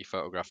man and get your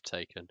photograph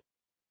taken,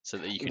 so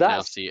that you can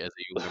now see it as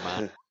a younger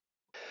man.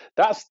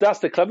 That's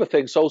the clever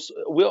thing. So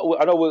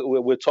I know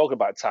we're talking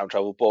about time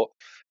travel, but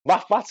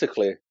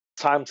mathematically,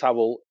 time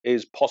travel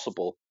is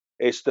possible.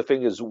 It's the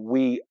thing is,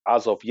 we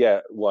as of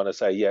yet want to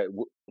say,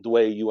 the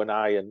way you and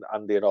I and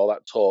Andy and all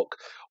that talk,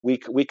 we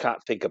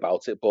can't think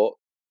about it, but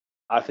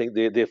I think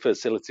the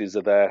facilities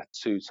are there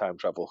to time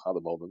travel at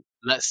the moment.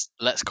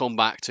 Let's come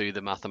back to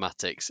the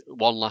mathematics.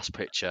 One last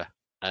picture.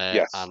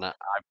 Yes. And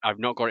I've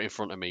not got it in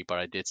front of me, but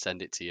I did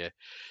send it to you.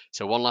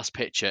 So one last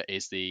picture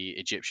is the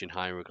Egyptian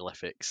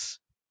hieroglyphics.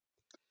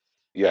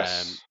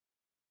 Yes.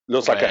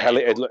 Looks like a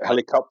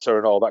helicopter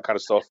and all that kind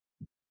of stuff.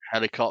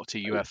 Helicopter,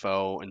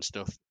 UFO and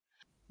stuff.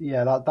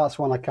 Yeah, that's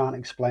one I can't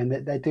explain.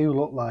 They do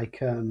look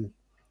like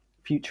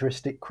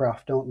futuristic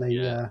craft, don't they?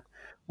 Yeah.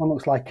 One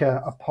looks like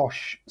a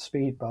posh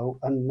speedboat,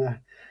 and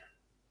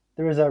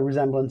there is a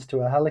resemblance to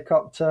a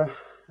helicopter,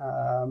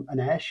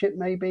 an airship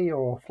maybe,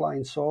 or a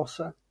flying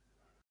saucer.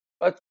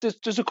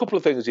 There's a couple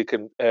of things you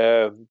can.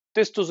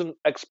 This doesn't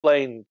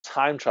explain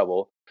time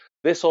travel.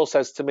 This all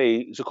says to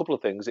me, there's a couple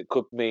of things. It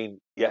could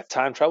mean,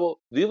 time travel.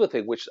 The other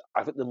thing, which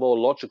I think the more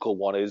logical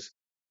one is,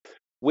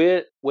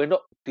 we're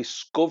not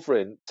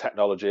discovering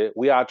technology.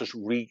 We are just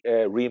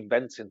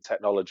reinventing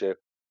technology.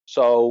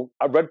 So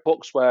I read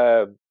books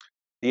where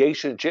the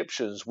ancient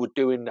Egyptians were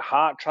doing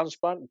heart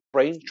transplant,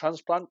 brain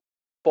transplant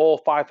 4,000 or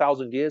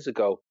 5,000 years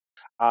ago.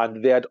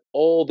 And they had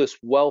all this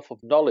wealth of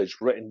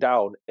knowledge written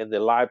down in the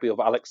Library of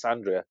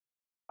Alexandria.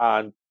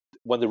 And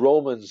when the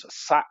Romans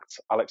sacked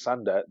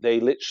Alexander,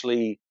 they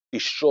literally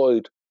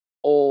destroyed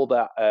all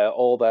their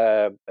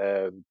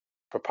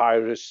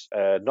papyrus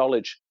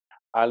knowledge,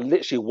 and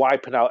literally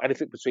wiping out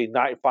anything between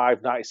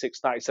 95, 96,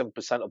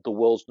 97% of the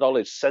world's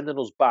knowledge, sending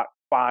us back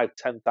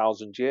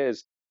 5,000-10,000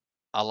 years.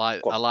 I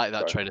like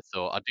that train of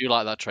thought. I do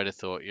like that train of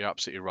thought. You're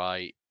absolutely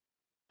right.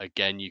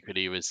 Again, you could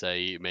even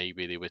say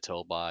maybe they were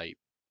told by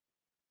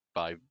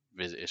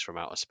visitors from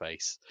outer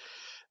space.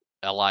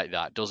 I like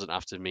that. Doesn't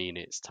have to mean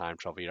it's time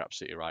travel. You're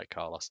absolutely right,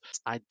 Carlos.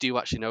 I do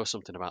actually know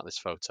something about this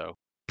photo.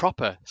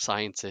 Proper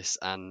scientists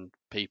and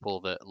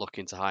people that look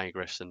into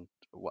hieroglyphs and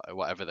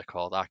whatever they're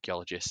called,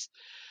 archaeologists,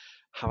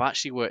 have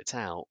actually worked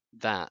out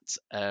that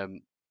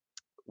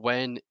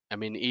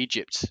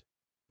Egypt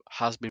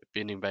has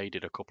been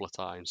invaded a couple of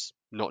times,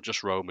 not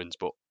just Romans,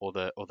 but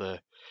other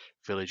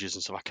villages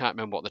and stuff. I can't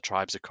remember what the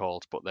tribes are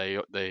called, but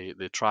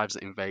the tribes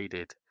that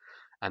invaded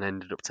and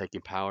ended up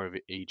taking power of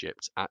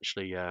Egypt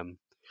actually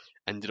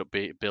ended up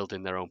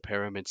building their own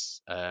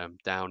pyramids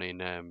down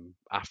in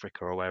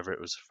Africa or wherever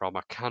it was from.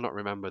 I cannot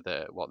remember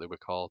what they were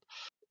called.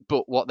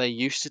 But what they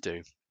used to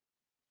do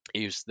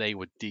is they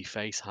would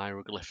deface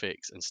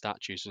hieroglyphics and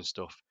statues and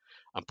stuff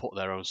and put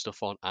their own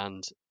stuff on.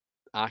 And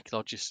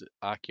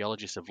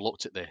archaeologists have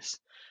looked at this,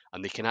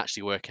 and they can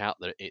actually work out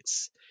that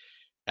it's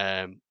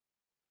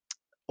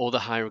all the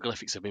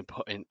hieroglyphics have been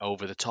put in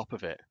over the top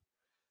of it.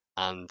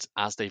 And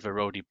as they've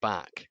eroded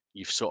back,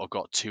 you've sort of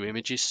got two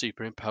images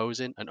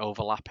superimposing and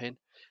overlapping.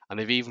 And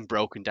they've even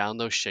broken down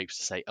those shapes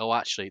to say, oh,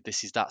 actually,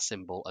 this is that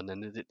symbol, and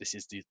then this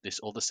is this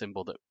other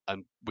symbol that,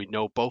 and we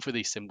know both of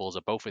these symbols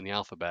are both in the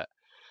alphabet,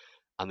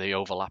 and they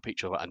overlap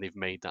each other, and they've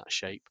made that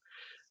shape.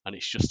 And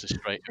it's just a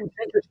straight. It's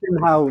interesting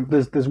how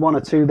there's one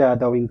or two there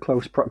though in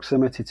close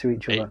proximity to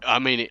each other.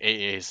 It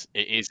is,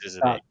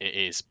 isn't it? It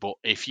is. But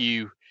if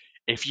you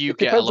If you It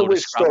get a depends on load of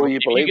which Scrabble, story you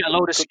if you believe. get a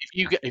load of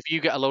if you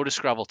get a load of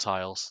Scrabble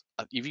tiles,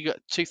 if you got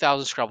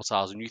 2,000 Scrabble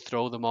tiles and you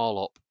throw them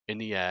all up in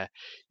the air,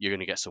 you're going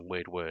to get some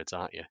weird words,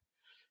 aren't you?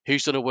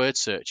 Who's done a word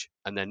search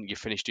and then you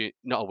finished it?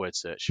 Not a word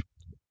search.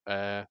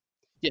 Yeah,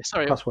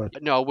 sorry, Password.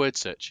 no, a word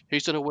search.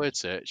 Who's done a word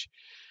search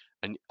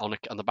and on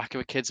the back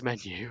of a kid's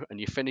menu and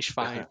you finish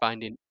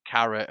finding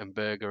carrot and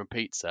burger and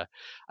pizza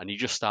and you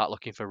just start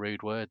looking for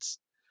rude words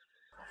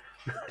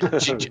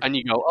and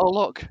you go, oh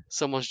look,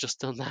 someone's just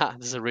done that.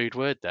 There's a rude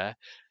word there.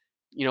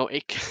 You know,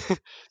 it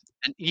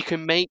and you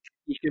can make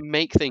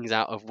things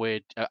out of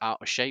weird out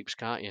of shapes,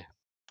 can't you?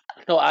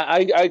 No, I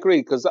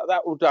agree, because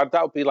that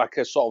would be like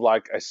a sort of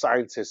like a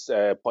scientist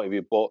point of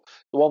view. But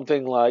the one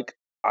thing, like,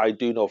 I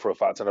do know for a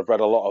fact, and I've read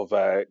a lot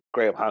of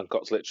Graham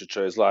Hancock's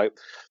literature, is like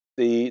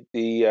the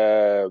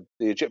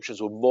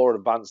Egyptians were more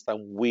advanced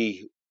than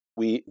we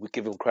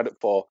give them credit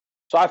for.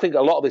 So I think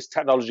a lot of this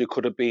technology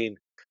could have been,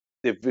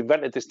 they've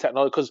invented this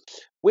technology because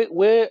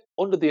we're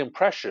under the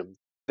impression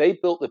they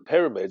built the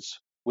pyramids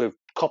with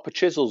copper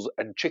chisels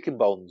and chicken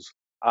bones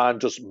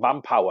and just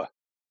manpower,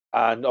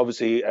 and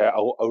obviously a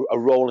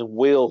rolling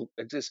wheel.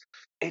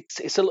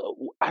 It's a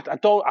little. I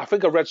don't. I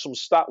think I read some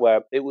stat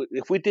where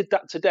if we did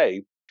that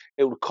today,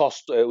 it would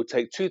cost. It would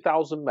take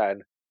 2,000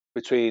 men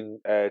between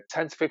 10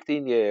 to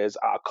 15 years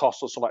at a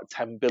cost of something like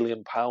 £10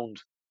 billion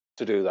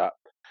to do that,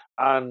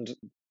 and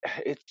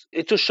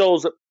it just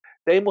shows that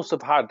they must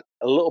have had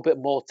a little bit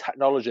more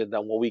technology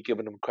than what we've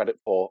given them credit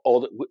for,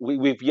 or that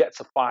we've yet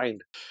to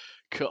find.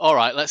 Cool. All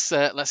right, let's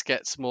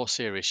get more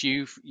serious.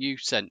 You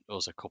sent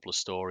us a couple of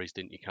stories,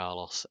 didn't you,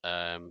 Carlos?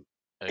 Of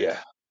Yeah,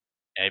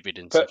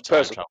 evidence of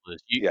time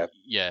travelers.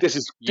 yeah. This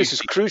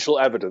is crucial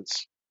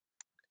evidence.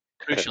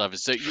 Crucial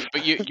evidence. So,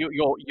 but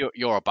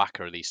you're a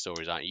backer of these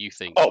stories, aren't you? You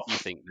think that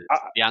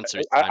the answer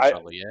is time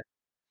travel, yeah?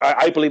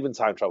 I believe in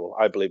time travel.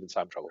 I believe in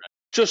time travel.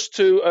 Just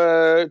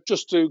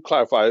to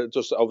clarify,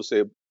 just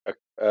obviously,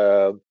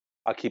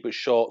 I'll keep it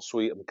short,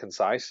 sweet, and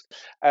concise.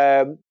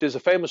 There's a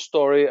famous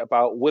story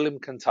about William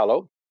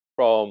Cantello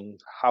from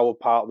our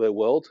part of the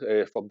world,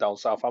 from down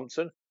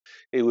Southampton.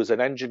 He was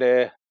an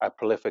engineer, a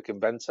prolific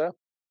inventor.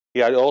 He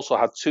had also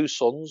had two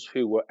sons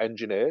who were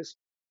engineers,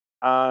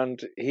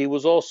 and he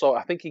was also,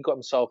 I think he got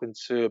himself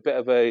into a bit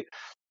of a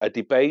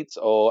debate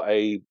or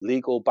a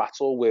legal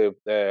battle with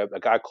a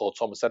guy called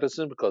Thomas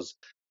Edison, because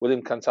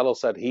William Cantello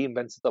said he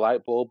invented the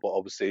light bulb, but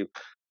obviously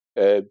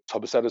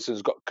Thomas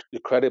Edison's got the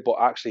credit, but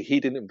actually he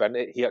didn't invent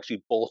it. He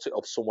actually bought it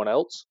off someone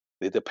else,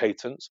 the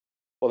patent.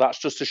 Well, that's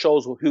just to show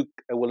us who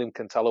William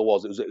Cantello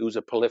was. It was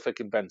a prolific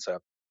inventor.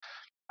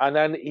 And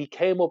then he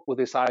came up with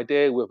this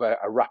idea with a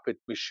rapid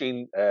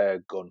machine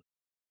gun.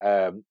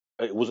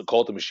 It wasn't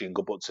called a machine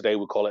gun, but today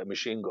we call it a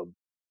machine gun.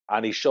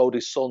 And he showed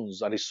his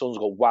sons, and his sons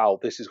go, wow,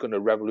 this is going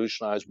to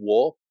revolutionize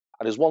war.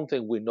 And there's one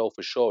thing we know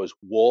for sure is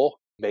war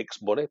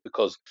makes money,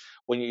 because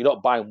when you're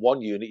not buying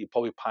one unit, you're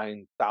probably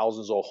buying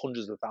thousands or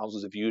hundreds of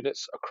thousands of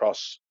units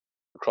across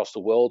the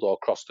world or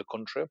across the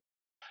country.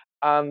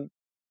 And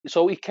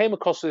so he came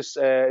across this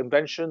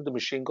invention, the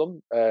machine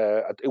gun.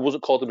 It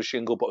wasn't called a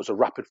machine gun, but it was a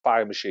rapid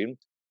fire machine.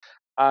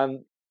 And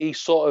he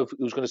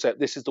was going to say,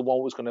 this is the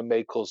one that's going to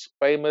make us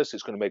famous.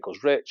 It's going to make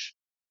us rich.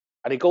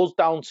 And he goes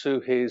down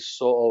to his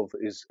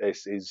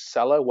his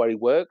cellar where he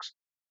works,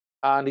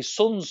 and his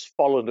sons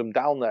followed him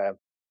down there.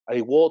 And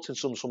he walked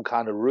into some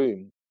kind of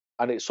room,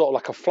 and it sort of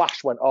like a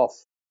flash went off,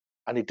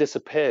 and he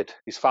disappeared.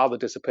 His father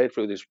disappeared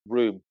through this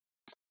room,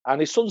 and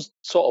his sons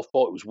sort of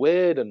thought it was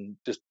weird and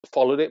just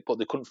followed it, but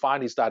they couldn't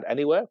find his dad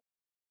anywhere,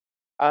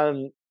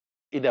 and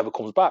he never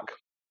comes back.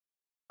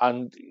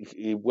 And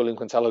William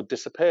Cantello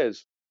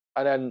disappears.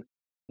 And then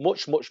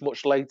much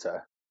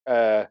later,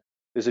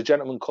 there's a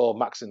gentleman called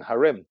Maxim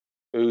Harim,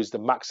 who's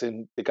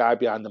the guy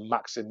behind the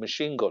Maxim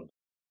machine gun.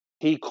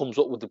 He comes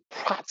up with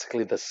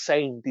practically the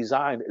same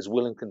design as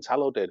William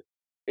Cantello did.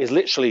 It's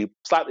literally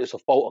slightly it's a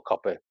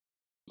photocopy.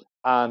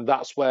 And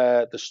that's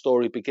where the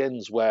story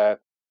begins, and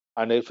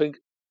I think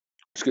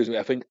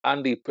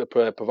Andy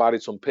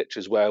provided some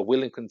pictures where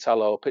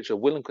a picture of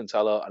William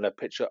Cantello and a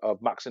picture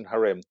of Maxim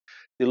Harim,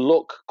 they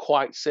look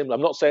quite similar.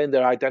 I'm not saying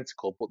they're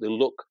identical, but they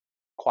look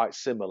quite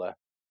similar.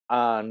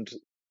 And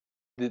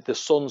the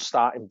sons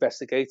start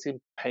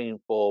investigating, paying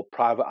for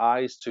private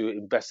eyes to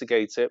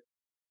investigate it.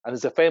 And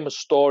there's a famous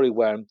story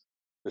when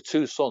the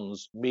two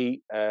sons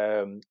meet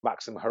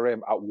Maxim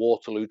Harim at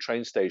Waterloo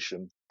train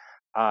station,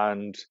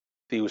 and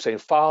they were saying,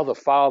 "Father,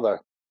 father."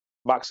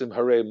 Maxim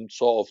Harim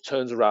sort of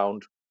turns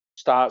around,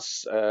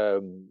 starts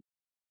sort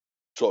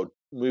of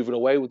moving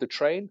away with the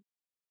train,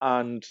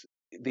 and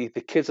the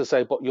kids are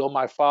saying, "But you're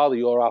my father,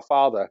 you're our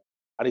father."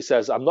 And he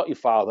says, "I'm not your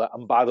father,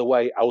 and by the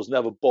way, I was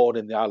never born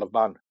in the Isle of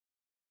Man."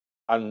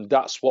 And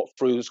that's what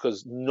proves,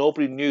 because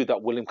nobody knew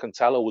that William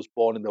Cantello was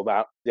born in the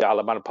Isle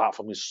of Man apart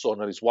from his son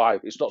and his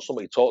wife. It's not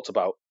something he talked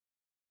about.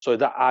 So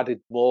that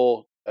added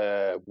more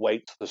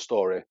weight to the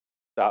story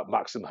that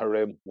Maxim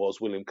Harim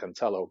was William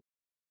Cantello.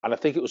 And I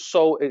think I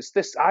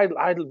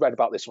read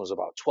about this when I was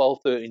about 12,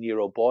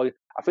 13-year-old boy.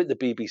 I think the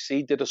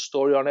BBC did a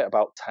story on it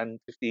about 10,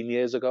 15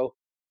 years ago.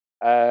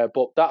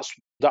 But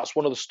that's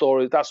one of the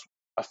stories. That's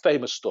a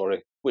famous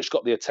story which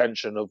got the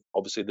attention of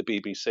obviously the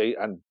BBC,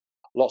 and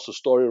lots of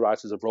story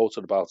writers have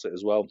written about it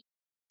as well.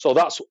 So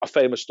that's a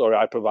famous story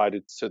I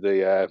provided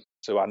to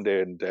Andy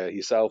and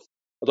yourself.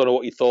 I don't know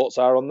what your thoughts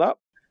are on that.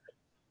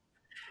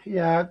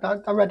 Yeah,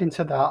 I read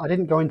into that. I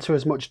didn't go into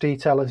as much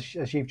detail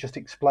as you've just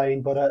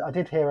explained, but I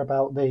did hear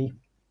about the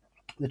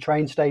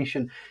train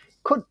station.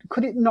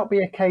 Could it not be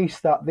a case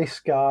that this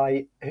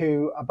guy,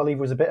 who I believe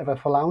was a bit of a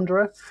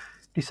philanderer,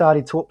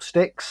 decided to up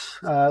sticks,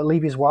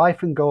 leave his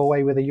wife, and go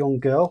away with a young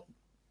girl,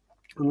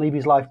 and leave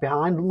his life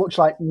behind, much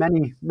like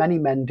many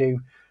men do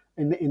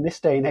in this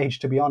day and age,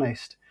 to be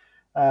honest.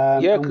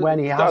 And when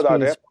he has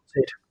been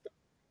spotted,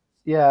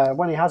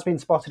 when he has been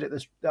spotted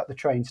at the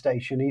train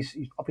station, he's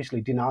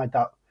obviously denied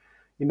that.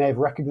 He may have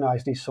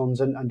recognised his sons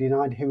and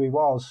denied who he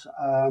was.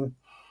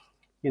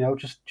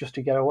 Just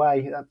to get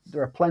away.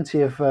 There are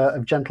plenty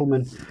of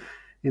gentlemen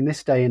in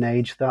this day and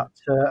age that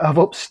have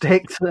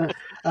upsticked and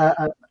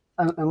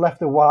left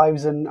their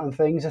wives and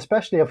things,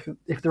 especially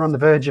if they're on the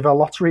verge of a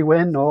lottery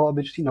win, or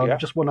they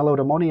just won a load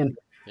of money and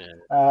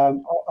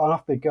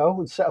off they go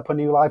and set up a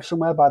new life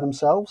somewhere by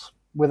themselves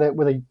with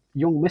a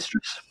young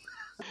mistress.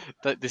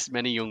 This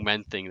many young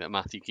men thing that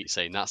Matthew keeps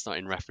saying, that's not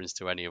in reference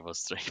to any of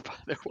us three, by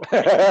the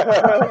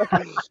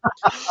way.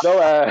 No,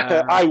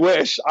 I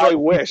wish.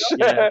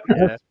 Yeah.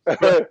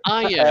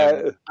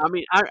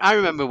 I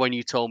remember when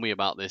you told me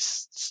about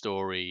this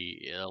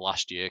story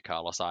last year,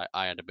 Carlos. I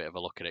had a bit of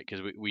a look at it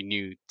because we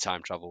knew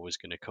time travel was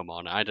going to come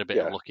on. I had a bit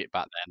of a look at it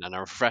back then, and I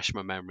refreshed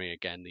my memory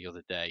again the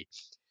other day.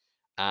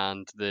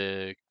 And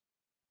the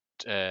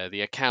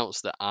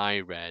accounts that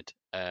I read,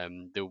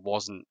 there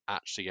wasn't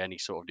actually any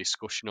sort of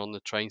discussion on the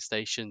train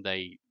station.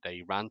 They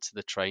ran to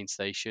the train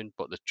station,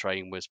 but the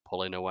train was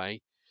pulling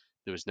away.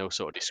 There was no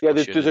sort of discussion.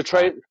 Yeah, there's a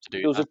train.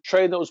 There was a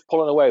train that was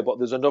pulling away, but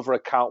there's another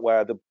account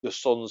where the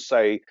sons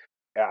say,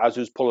 as he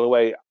was pulling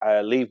away,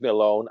 "Leave me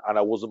alone," and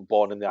I wasn't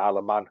born in the Isle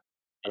of Man.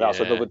 And that's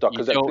another doc.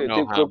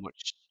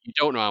 You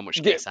don't know how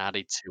much gets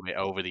added to it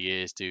over the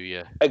years, do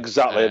you?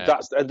 Exactly.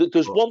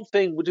 There's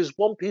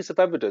one piece of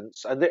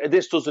evidence, and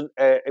this doesn't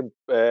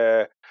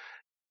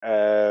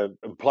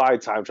imply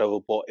time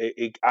travel, but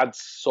it adds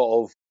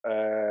sort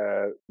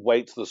of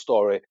weight to the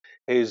story.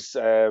 His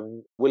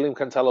William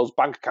Cantello's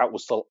bank account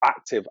was still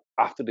active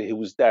after he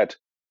was dead.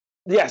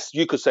 Yes,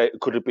 you could say it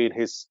could have been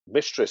his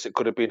mistress, it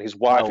could have been his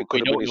wife, it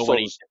could have been his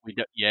sons.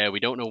 We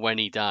don't know when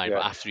he died,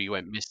 but after he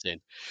went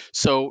missing.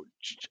 So,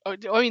 I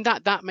mean,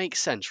 that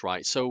makes sense,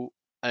 right? So,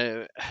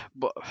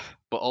 but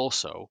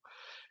also,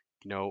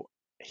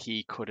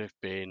 he could have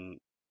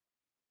been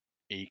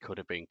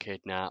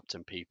kidnapped,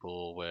 and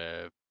people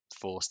were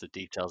forced the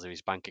details of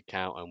his bank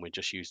account, and we're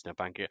just using a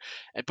bank account.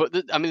 But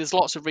there's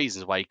lots of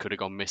reasons why he could have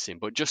gone missing.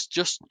 But just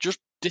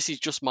this is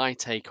just my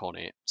take on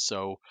it.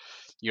 So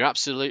you're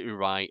absolutely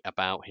right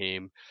about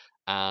him,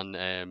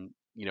 and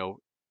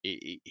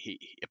he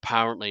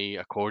apparently,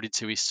 according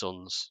to his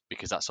sons,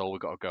 because that's all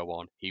we've got to go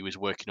on, he was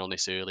working on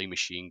this early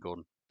machine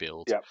gun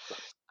build. Yeah,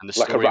 and the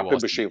like story a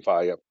rapid machine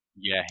fire.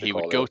 Yeah, he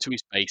would go to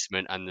his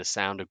basement, and the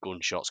sound of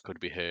gunshots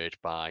could be heard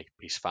by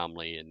his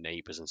family and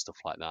neighbours and stuff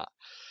like that.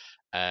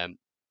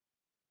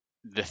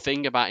 The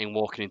thing about him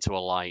walking into a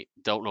light,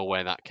 don't know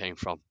where that came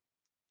from.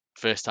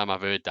 First time I've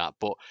heard that,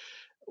 but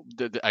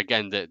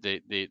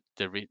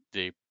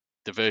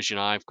the version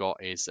I've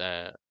got is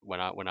when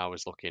I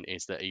was looking,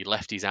 is that he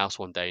left his house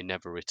one day and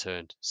never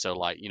returned.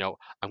 So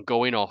I'm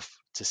going off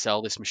to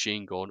sell this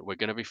machine gun. We're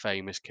gonna be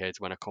famous, kids.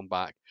 When I come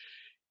back,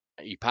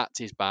 he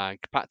packed a bag,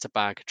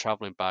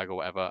 traveling bag or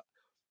whatever,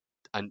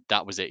 and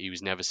that was it. He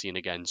was never seen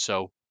again.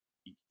 So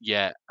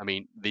yeah,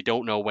 they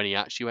don't know when he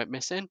actually went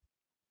missing,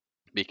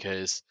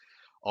 because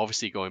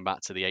obviously going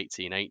back to the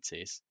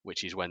 1880s,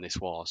 which is when this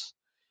was,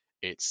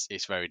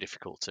 it's very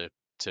difficult to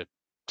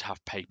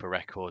have paper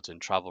records and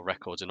travel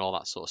records and all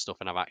that sort of stuff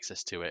and have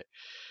access to it,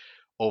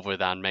 other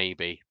than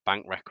maybe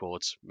bank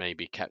records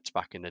maybe kept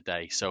back in the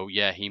day. So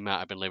yeah, he might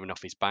have been living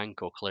off his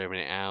bank or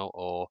clearing it out,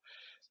 or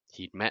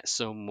he'd met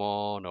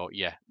someone, or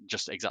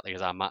just exactly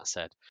as our Matt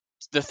said.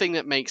 The thing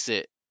that makes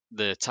it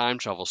the time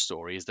travel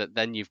story is that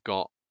then you've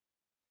got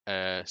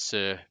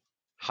Sir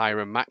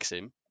Hiram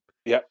Maxim.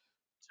 Yep.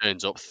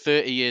 Turns up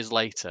 30 years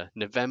later,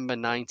 November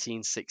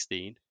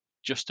 1916,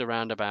 just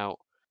around about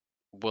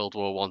World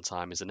War One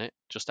time, isn't it?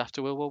 Just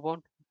after World War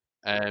One,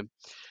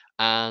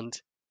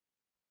 and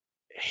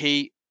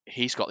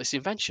he's got this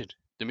invention,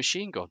 the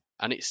machine gun,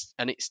 and it's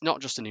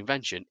not just an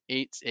invention.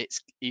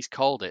 He's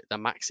called it the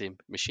Maxim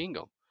machine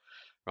gun,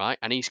 right?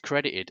 And he's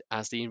credited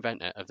as the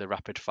inventor of the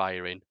rapid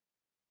firing,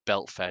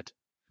 belt fed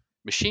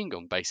machine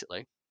gun,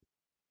 basically,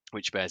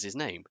 which bears his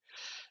name.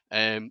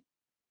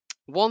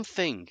 One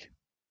thing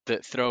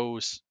that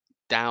throws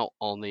doubt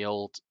on the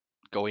old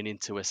going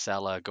into a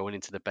cellar, going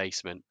into the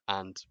basement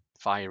and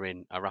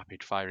firing a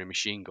rapid firing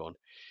machine gun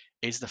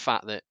is the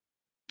fact that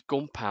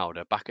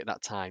gunpowder back at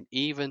that time,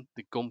 even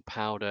the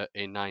gunpowder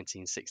in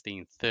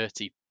 1916,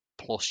 30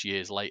 plus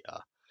years later,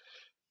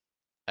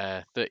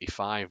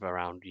 35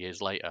 around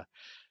years later,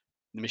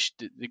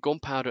 the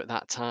gunpowder at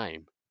that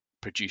time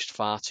produced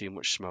far too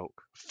much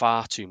smoke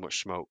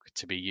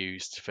to be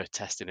used for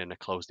testing in a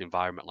closed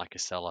environment like a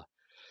cellar.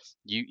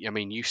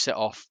 You set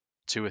off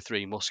 2 or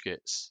 3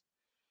 muskets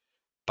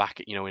back,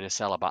 in a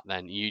cellar back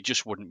then, you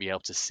just wouldn't be able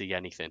to see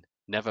anything.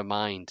 Never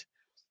mind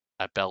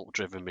a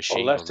belt-driven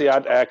machine Unless gun. he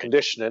had air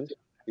conditioning.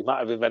 He might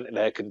have invented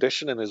air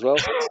conditioning as well.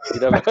 You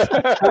never...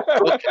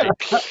 Okay.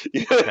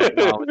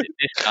 Well,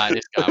 this guy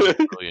was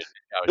brilliant.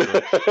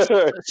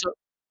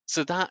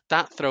 So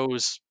that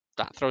throws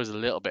a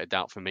little bit of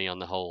doubt for me on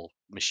the whole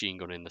machine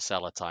gun in the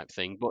cellar type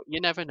thing. But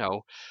you never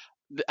know.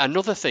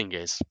 Another thing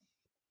is,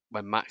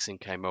 when Maxim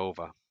came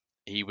over,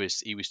 he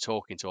was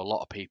talking to a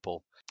lot of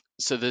people.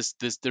 So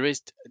there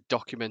is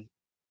documented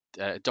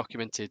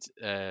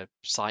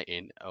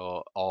sighting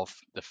of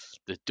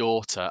the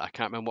daughter. I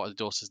can't remember what the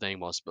daughter's name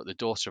was, but the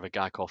daughter of a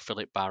guy called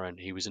Philip Barron.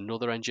 He was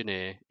another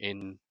engineer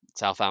in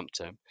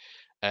Southampton,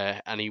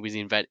 and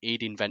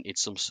he'd invented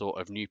some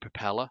sort of new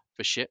propeller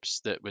for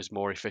ships that was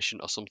more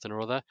efficient or something or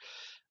other.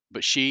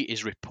 But she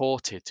is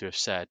reported to have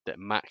said that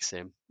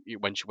Maxim,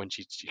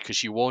 because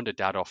she warned her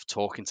dad off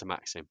talking to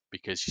Maxim,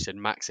 because she said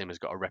Maxim has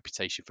got a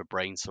reputation for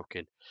brain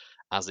sucking,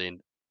 as in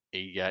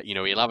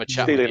he'll have a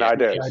chat with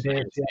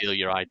you, steal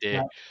your idea.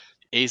 Yeah.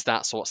 Is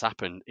that what's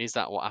happened? Is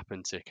that what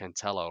happened to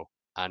Cantello?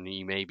 And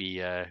he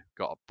maybe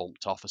got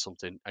bumped off or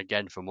something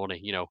again for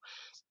money.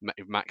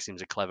 If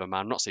Maxim's a clever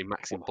man. I'm not saying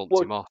Maxim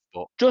bumped him off,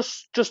 but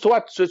just to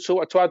add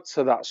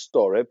to that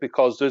story,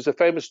 because there's a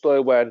famous story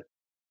when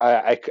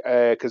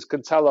because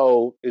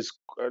Cantello is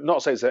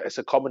not saying it's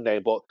a common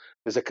name, but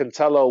there's a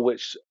Cantello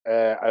which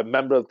a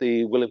member of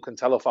the William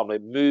Cantello family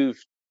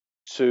moved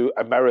to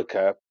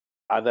America.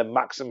 And then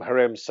Maxim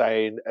Harim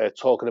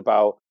talking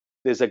about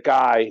there's a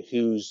guy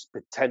who's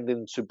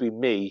pretending to be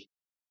me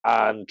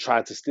and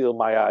trying to steal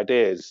my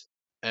ideas.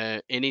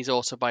 In his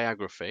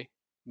autobiography,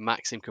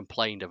 Maxim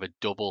complained of a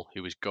double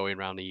who was going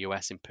around the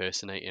US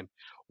impersonating him.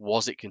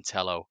 Was it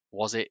Cantello?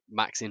 Was it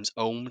Maxim's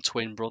own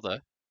twin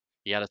brother?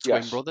 He had a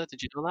twin brother.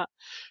 Did you know that?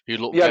 Who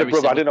looked very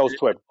brother. I didn't know it was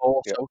twin.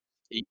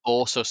 He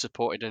also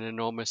supported an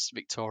enormous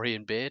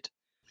Victorian beard.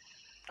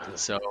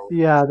 So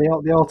yeah,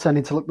 they all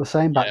tended to look the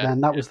same back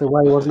then. That was the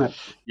way, wasn't it?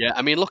 Yeah,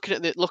 I mean, looking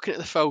at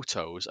the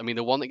photos, I mean,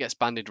 the one that gets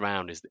bandied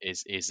around is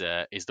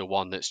the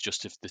one that's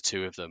just of the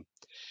two of them.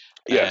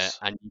 Yes,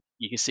 and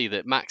you can see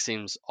that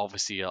Maxim's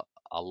obviously a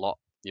lot.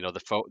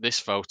 This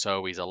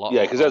photo, he's a lot.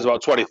 Yeah, because there's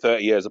about 20,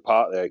 30 years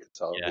apart there. You can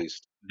tell at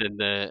least. Then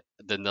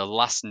the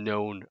last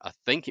known, I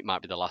think it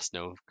might be the last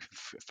known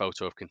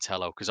photo of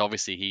Cantello, because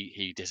obviously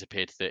he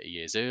disappeared 30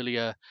 years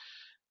earlier,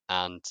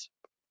 and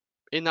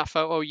in that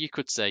photo, you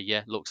could say,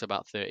 looks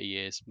about 30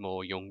 years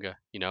more younger,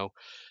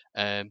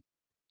 I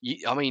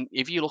mean,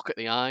 if you look at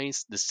the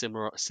eyes, there's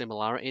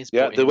similarities.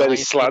 Yeah, the way they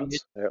slant.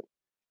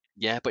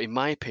 Yeah, but in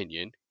my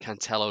opinion,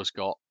 Cantello's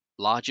got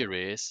larger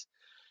ears.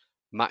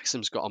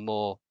 Maxim's got a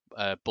more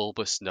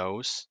bulbous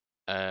nose.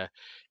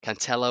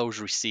 Cantello's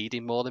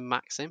receding more than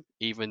Maxim,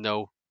 even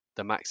though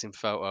the Maxim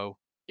photo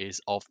is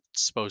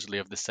supposedly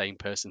of the same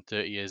person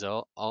 30 years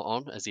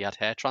on, as he had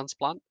hair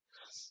transplant,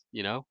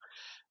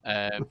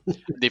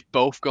 They've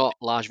both got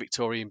large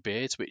Victorian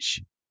beards,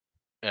 which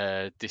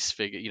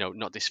disfigure,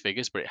 not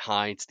disfigures, but it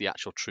hides the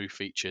actual true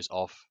features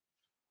of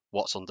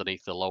what's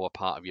underneath the lower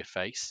part of your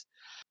face.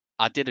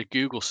 I did a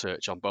Google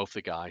search on both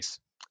the guys,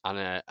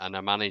 and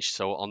I managed.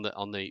 So on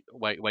the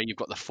where you've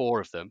got the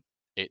 4 of them,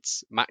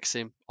 it's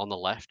Maxim on the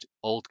left,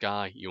 old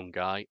guy, young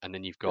guy, and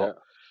then you've got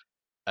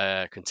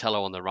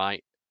Cantello on the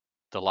right,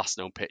 the last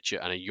known picture,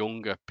 and a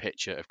younger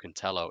picture of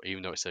Cantello,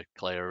 even though it's a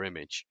clearer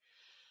image.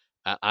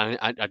 And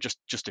I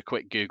just a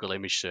quick Google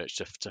image search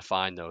to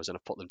find those, and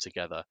I put them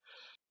together,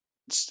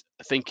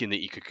 thinking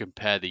that you could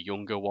compare the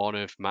younger one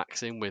of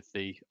Maxim with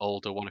the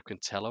older one of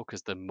Cantello,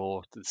 because they're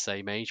more the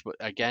same age. But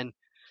again,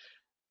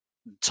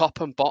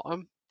 top and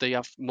bottom, they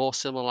have more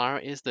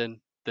similarities than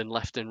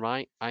left and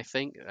right, I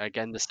think.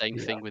 Again, the same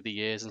thing with the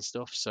ears and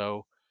stuff.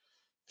 So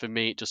for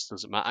me, it just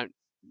doesn't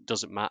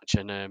match.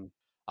 And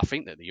I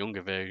think that the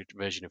younger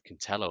version of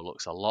Cantello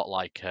looks a lot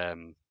like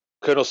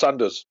Colonel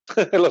Sanders.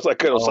 It looks like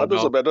Colonel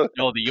Sanders a bit.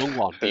 No, the young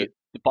one, the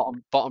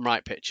bottom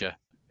right picture.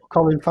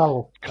 Colin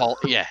Farrell.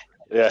 Yeah.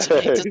 Yeah.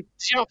 Do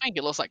you not think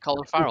it looks like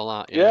Colin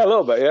Farrell? Yeah, a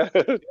little bit.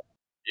 Yeah.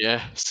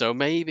 Yeah. So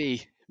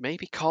maybe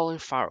Colin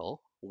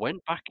Farrell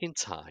went back in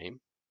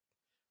time,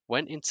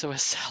 went into a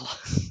cellar,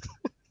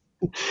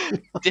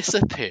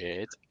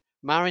 disappeared,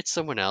 married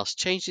someone else,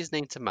 changed his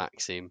name to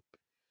Maxim,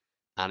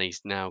 and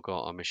he's now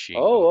got a machine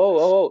gun.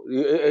 Oh!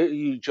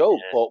 You joke,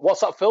 but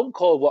what's that film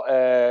called? What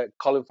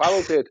Colin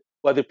Farrell did,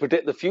 where they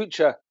predict the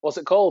future? What's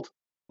it called?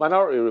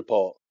 Minority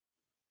Report.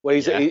 Where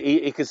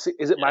he can see.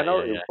 Is it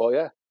Minority Report?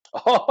 Yeah.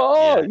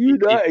 Oh, you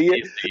know.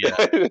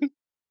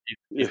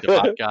 He's the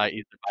bad guy.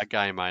 He's the bad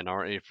guy in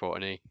Minority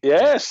Report, isn't he?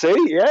 Yeah. See.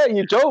 Yeah.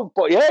 You joke,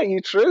 but yeah,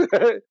 you're true.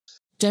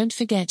 Don't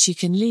forget you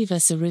can leave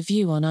us a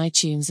review on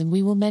iTunes and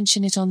we will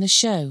mention it on the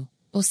show,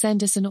 or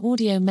send us an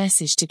audio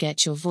message to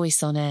get your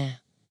voice on air.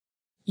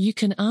 You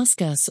can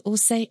ask us or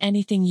say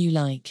anything you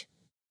like.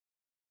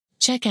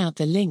 Check out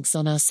the links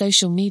on our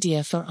social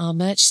media for our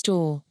merch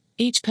store,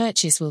 Each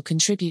purchase will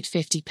contribute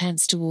 50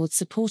 pence towards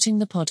supporting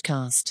the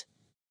podcast.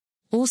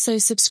 Also,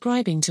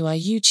 subscribing to our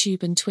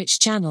YouTube and Twitch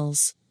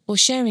channels, or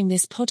sharing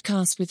this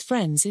podcast with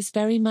friends is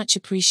very much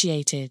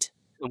appreciated.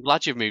 I'm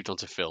glad you've moved on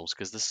to films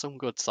because there's some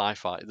good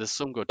sci-fi, there's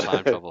some good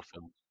time travel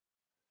films.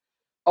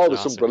 Oh,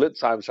 there's some brilliant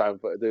time.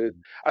 But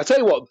I tell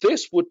you what,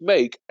 this would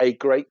make a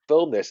great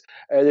film. This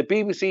the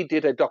BBC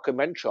did a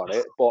documentary on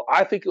it, but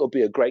I think it would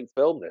be a great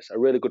film. This a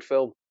really good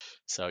film.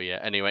 So yeah.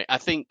 Anyway, I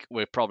think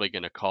we're probably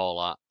going to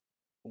call that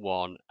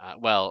one.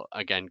 Well,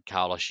 again,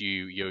 Carlos,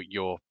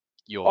 you're.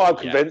 Oh, I'm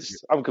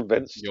convinced. I'm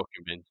convinced. You're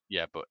convinced.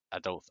 Yeah, but I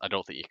don't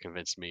think you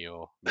convinced me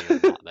or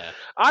Matt there.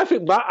 I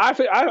think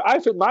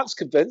Matt's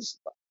convinced.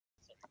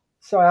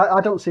 So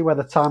I don't see where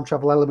the time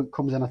travel element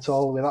comes in at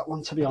all with that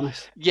one, to be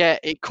honest. Yeah,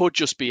 it could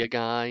just be a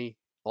guy,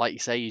 like you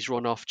say, he's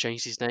run off,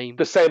 changed his name.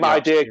 The same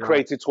idea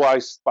created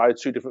twice by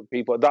two different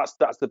people. That's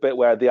the bit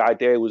where the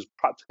idea was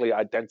practically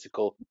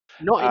identical.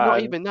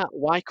 Not even that.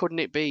 Why couldn't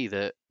it be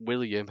that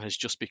William has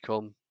just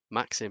become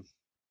Maxim?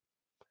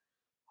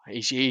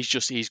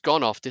 He's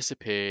gone off,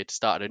 disappeared,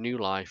 started a new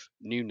life,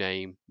 new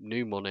name,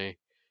 new money,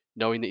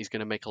 knowing that he's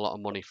going to make a lot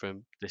of money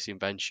from this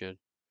invention.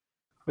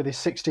 With his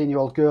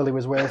 16-year-old girl he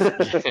was with.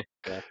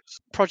 Yeah.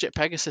 Project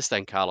Pegasus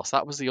then, Carlos,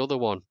 that was the other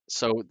one.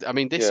 So, I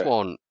mean, this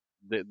one,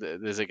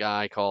 there's a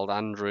guy called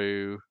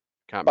Andrew...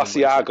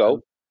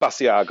 Basiago.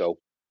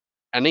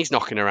 And he's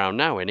knocking around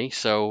now, isn't he?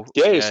 So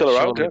yeah, he's still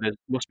around. There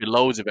must be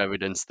loads of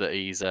evidence that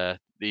he's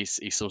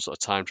some sort of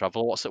time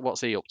traveler.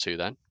 What's he up to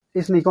then?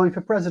 Isn't he going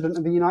for president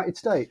of the United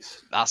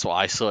States? That's what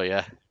I saw.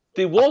 Yeah.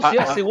 There was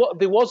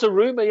a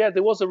rumor. Yeah,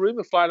 there was a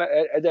rumor flying,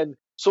 and then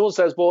someone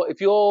says, "Well, if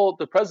you're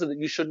the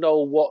president, you should know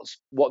what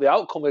the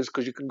outcome is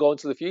because you can go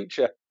into the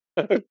future."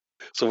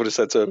 Somebody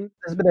said to him.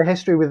 There's been a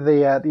history with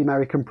the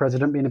American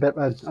president being a bit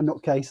of a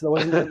nutcase, though,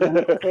 isn't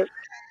it?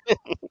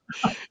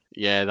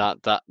 Yeah,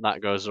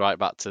 that goes right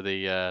back to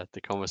the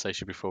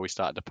conversation before we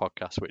started the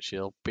podcast, which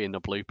will be in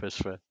the bloopers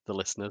for the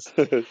listeners.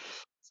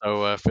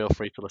 So feel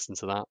free to listen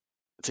to that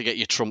to get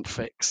your Trump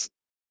fix.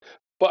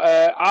 But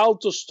I'll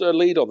just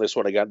lead on this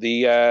one again.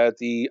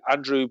 The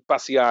Andrew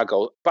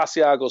Basiago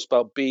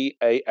spelled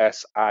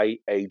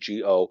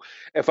Basiago.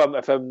 If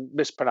I'm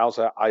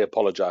mispronouncing it, I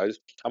apologise.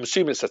 I'm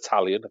assuming it's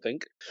Italian, I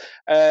think.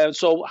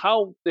 So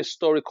how this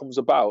story comes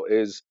about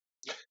is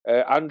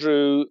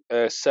Andrew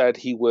said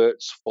he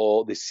works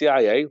for the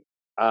CIA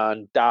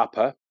and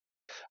DARPA,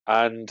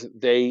 and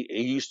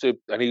he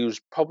was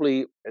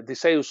probably, they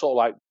say he was sort of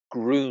like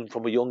groomed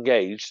from a young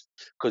age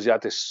because he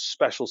had this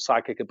special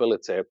psychic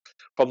ability.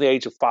 From the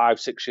age of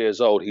 5-6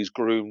 years old, he's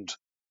groomed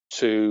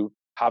to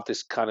have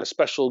this kind of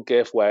special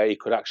gift where he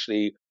could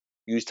actually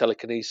use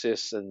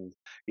telekinesis, and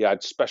he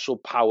had special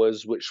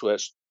powers which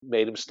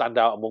made him stand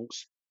out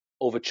amongst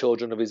other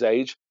children of his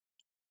age.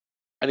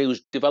 And he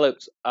was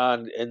developed,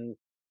 and in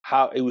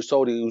how he was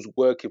told he was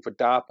working for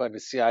DARPA and the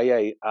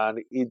CIA.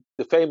 And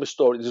the famous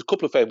story, there's a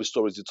couple of famous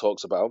stories he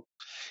talks about.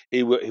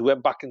 He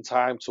went back in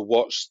time to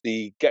watch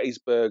the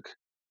Gettysburg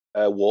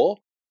War,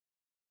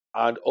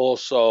 and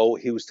also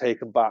he was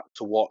taken back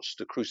to watch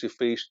the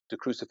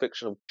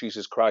crucifixion of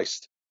Jesus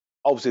Christ.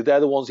 Obviously, they're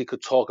the ones he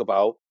could talk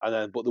about,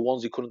 but the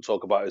ones he couldn't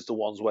talk about is the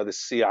ones where the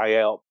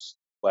CIA ops,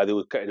 where they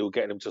were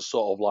getting him to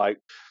sort of like,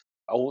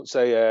 I won't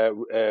say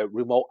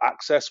remote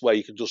access, where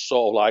you can just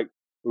sort of like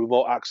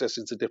remote access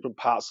into different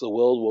parts of the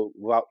world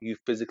without you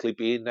physically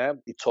being there.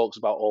 He talks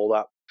about all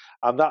that.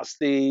 And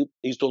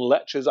he's done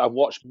lectures. I've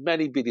watched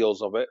many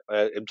videos of it,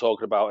 him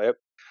talking about it.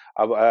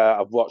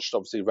 I've watched,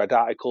 obviously, read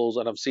articles,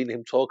 and I've seen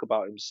him talk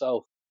about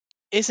himself.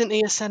 Isn't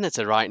he a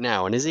senator right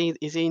now? And is he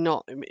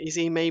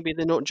maybe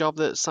the nut job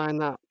that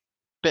signed that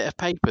bit of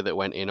paper that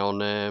went in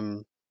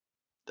on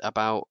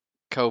about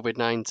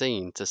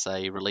COVID-19 to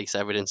say release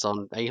evidence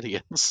on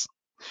aliens?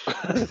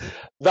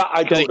 That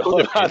I don't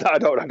know. I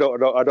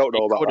don't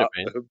know about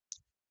that.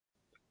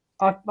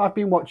 I've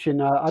been watching.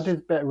 I did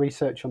a bit of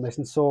research on this,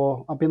 and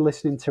so I've been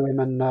listening to him.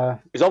 And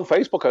he's on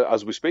Facebook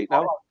as we speak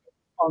now.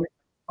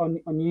 On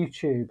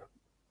YouTube.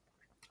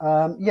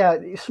 Yeah,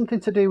 it's something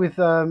to do with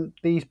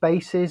these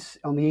bases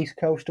on the east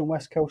coast and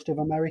west coast of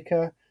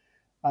America,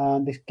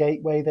 and this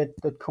gateway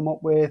they'd come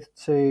up with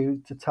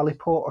to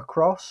teleport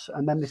across,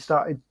 and then they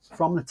started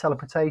from the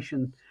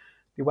teleportation.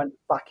 They went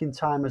back in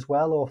time as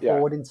well, or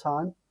forward in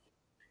time.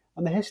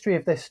 And the history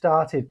of this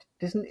started,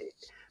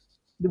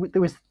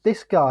 there was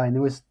this guy, and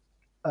there was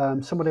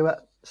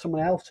someone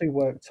else who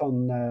worked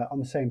on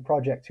the same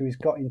project who he's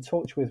got in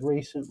touch with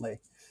recently.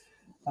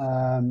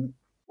 Matt,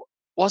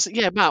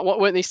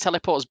 weren't these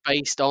teleports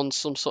based on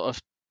some sort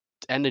of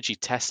energy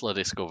Tesla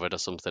discovered or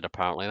something,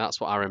 apparently? That's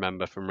what I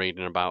remember from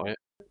reading about it.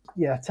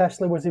 Yeah,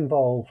 Tesla was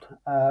involved,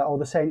 or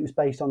they're saying it was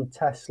based on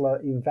Tesla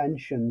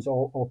inventions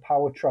or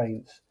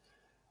powertrains.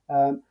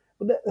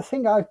 But the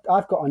thing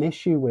I've got an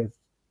issue with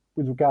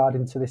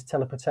regarding to this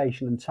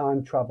teleportation and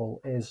time travel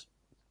is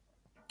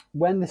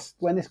when this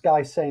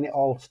guy's saying it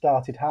all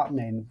started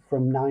happening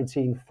from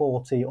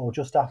 1940 or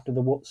just after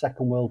the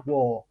Second World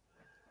War.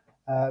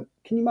 Can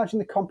you imagine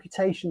the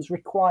computations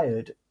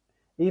required,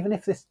 even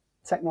if this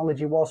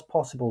technology was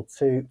possible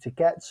to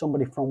get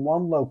somebody from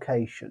one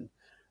location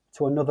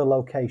to another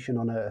location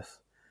on Earth,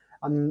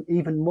 and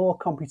even more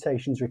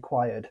computations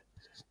required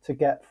to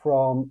get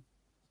from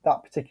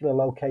that particular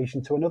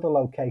location to another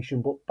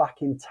location, but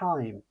back in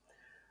time.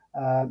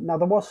 Now,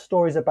 there was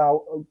stories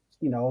about,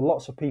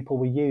 lots of people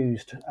were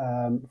used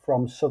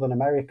from Southern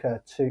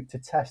America to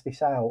test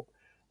this out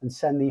and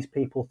send these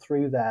people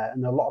through there,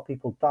 and a lot of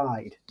people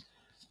died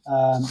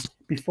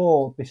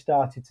before they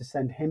started to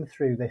send him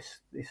through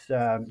this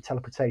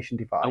teleportation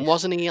device. And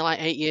wasn't he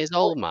like 8 years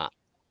old, Matt?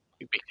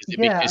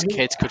 Because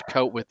kids could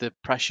cope with the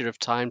pressure of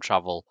time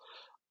travel,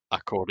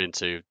 according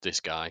to this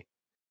guy.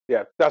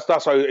 Yeah,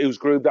 that's how he was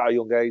groomed at a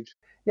young age.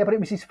 Yeah, but it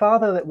was his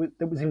father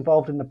that was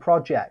involved in the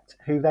project,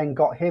 who then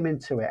got him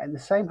into it. And the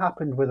same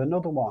happened with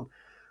another one,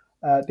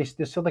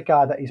 this other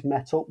guy that he's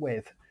met up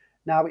with.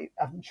 Now,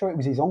 I'm sure it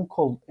was his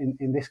uncle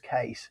in this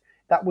case,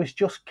 that was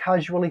just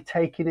casually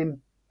taking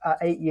him at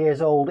 8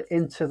 years old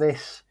into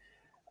this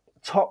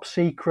top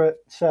secret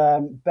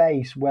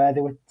base where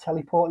they were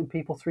teleporting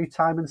people through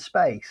time and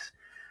space.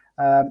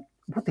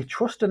 Would they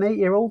trust an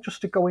 8-year-old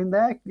just to go in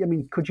there? I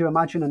mean, could you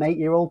imagine an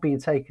 8-year-old being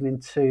taken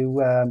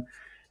into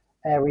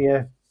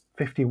Area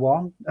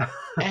 51?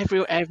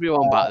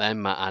 Everyone back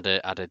then, Matt,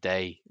 had a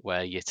day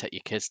where you take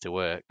your kids to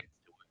work.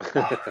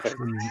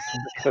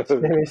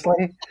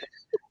 Seriously?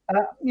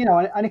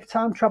 And if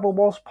time travel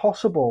was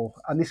possible,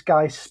 and this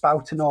guy's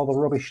spouting all the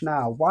rubbish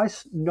now, why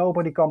has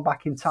nobody gone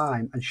back in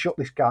time and shut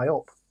this guy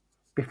up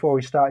before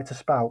he started to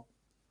spout?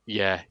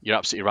 Yeah, you're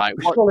absolutely right.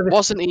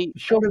 Wasn't he?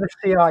 Surely the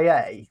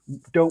CIA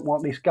don't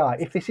want this guy.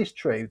 If this is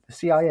true, the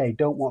CIA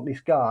don't want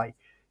this guy,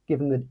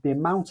 given the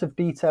amount of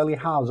detail he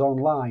has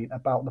online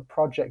about the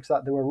projects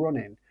that they were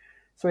running.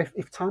 So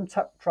if time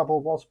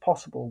travel was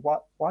possible,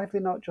 why have they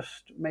not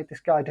just made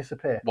this guy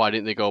disappear? Why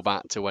didn't they go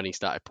back to when he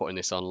started putting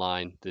this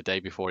online, the day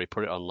before he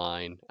put it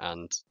online,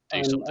 and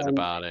do something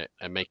about it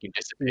and make him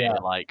disappear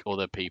like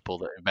other people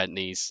that invent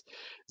these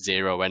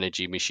zero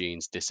energy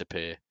machines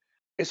disappear?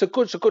 It's a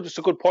good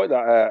point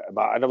that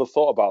Matt. I never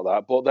thought about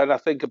that, but then I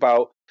think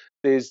about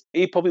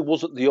he probably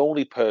wasn't the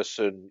only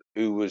person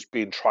who was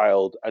being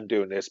trialed and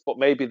doing this, but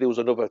maybe there was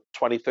another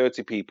 20,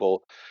 30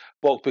 people.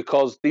 But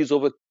because these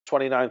other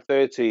 29,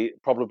 30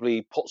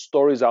 probably put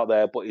stories out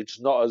there, but it's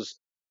not as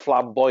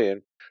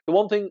flamboyant. The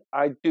one thing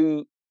I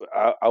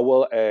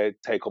will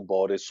take on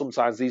board is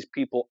sometimes these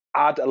people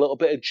add a little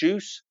bit of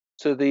juice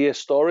to the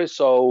story.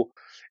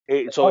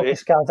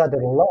 This guy's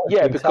added a lot of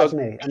juice, because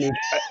hasn't he? I mean,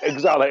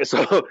 exactly.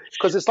 So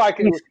because it's like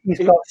he's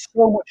got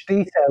so much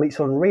detail, it's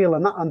unreal,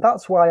 and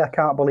that's why I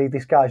can't believe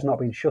this guy's not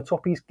been shut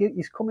up.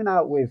 He's coming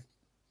out with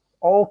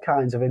all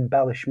kinds of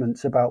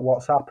embellishments about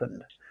what's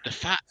happened. The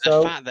fact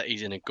that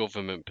he's in a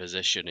government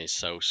position is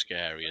so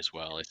scary as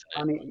well, isn't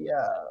it?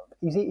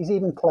 And he's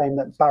even claimed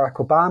that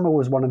Barack Obama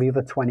was one of the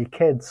other 20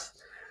 kids,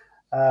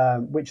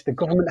 which the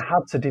government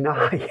had to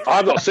deny.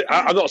 I've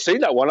not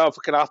seen that one. I'm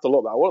going to have to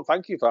look that one.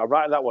 Thank you for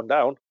writing that one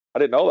down. I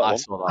didn't know that one. I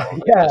saw that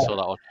one. Yeah, I saw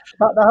that one.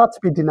 That had to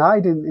be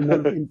denied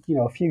in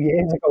a few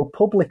years ago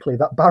publicly,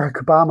 that Barack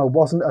Obama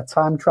wasn't a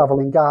time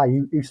traveling guy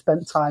who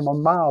spent time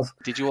on Mars.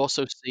 Did you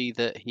also see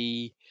that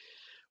he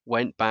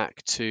went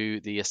back to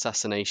the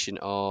assassination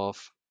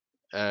of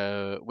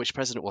which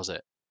president was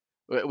it?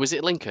 Was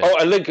it Lincoln?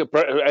 Oh, Lincoln,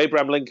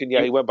 Abraham Lincoln.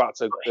 Yeah, he went back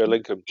to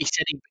Lincoln. He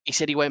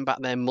said he went back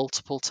there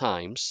multiple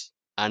times,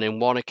 and in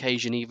one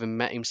occasion even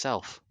met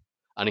himself,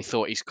 and he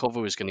thought his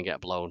cover was going to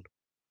get blown.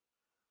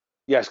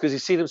 Yes, because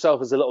he's seen himself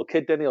as a little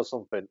kid, didn't he, or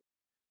something?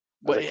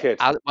 As a kid.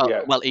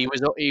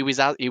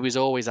 He was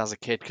always as a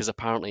kid, because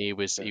apparently he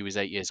was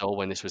 8 years old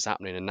when this was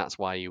happening, and that's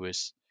why he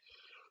was.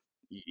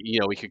 He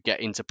could get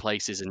into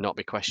places and not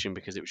be questioned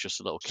because it was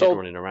just a little kid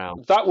running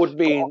around. That would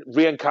mean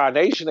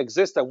reincarnation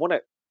exists, then, wouldn't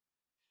it?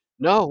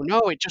 No,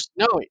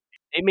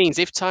 it means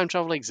if time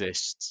travel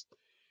exists,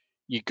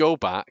 you go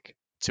back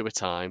to a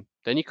time,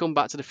 then you come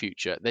back to the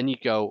future, then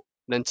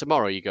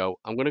tomorrow you go,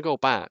 I'm going to go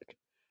back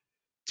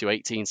to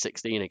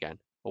 1816 again,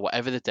 or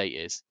whatever the date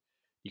is.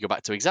 You go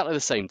back to exactly the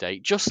same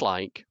date, just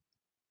like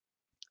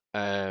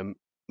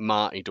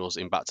Marty does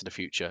in Back to the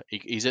Future.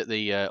 He's at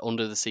the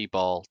Under the Sea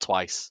Ball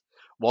twice.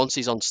 Once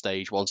he's on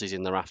stage, once he's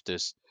in the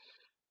rafters,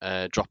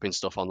 dropping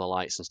stuff on the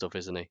lights and stuff,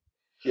 isn't he?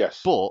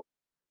 Yes. But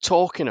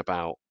talking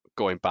about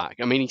going back,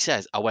 I mean, he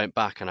says, I went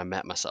back and I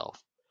met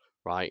myself,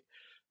 right?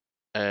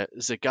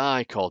 There's a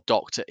guy called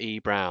Dr. E.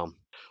 Brown.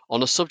 On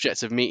the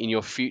subject of meeting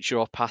your future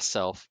or past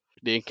self,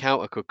 the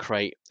encounter could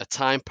create a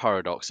time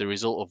paradox, the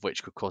result of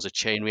which could cause a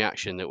chain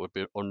reaction that would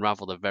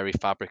unravel the very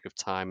fabric of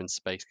time and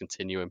space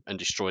continuum and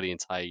destroy the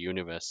entire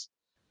universe.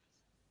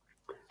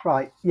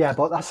 Right, yeah,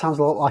 but that sounds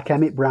a lot like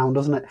Emmett Brown,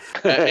 doesn't it?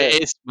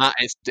 It is, Matt.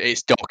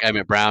 It's Doc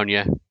Emmett Brown,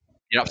 yeah.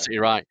 You're absolutely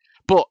right.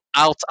 But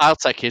I'll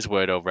take his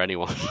word over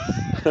anyone.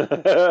 Yeah, let's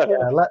take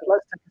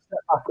a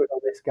step backward on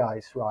this,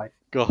 guys. Right.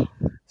 Go.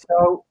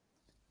 So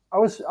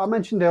I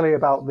mentioned earlier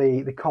about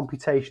the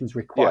computations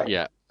required.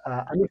 Yeah.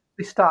 And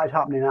this started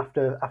happening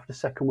after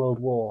Second World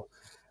War.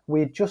 We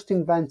had just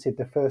invented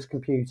the first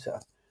computer,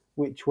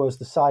 which was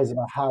the size of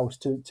a house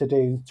to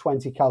do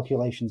 20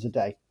 calculations a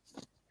day.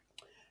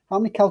 How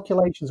many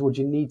calculations would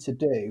you need to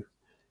do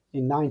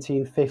in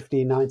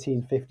 1950,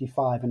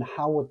 1955, and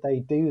how would they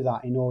do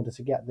that in order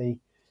to get the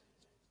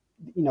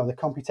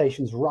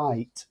computations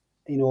right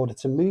in order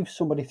to move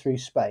somebody through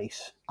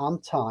space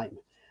and time?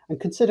 And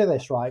consider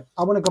this, right?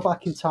 I want to go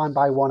back in time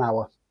by 1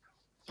 hour,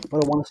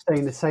 but I want to stay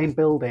in the same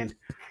building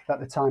that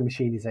the time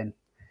machine is in.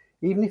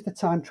 Even if the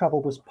time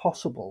travel was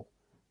possible,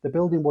 the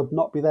building would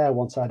not be there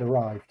once I'd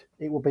arrived.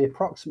 It would be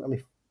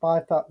approximately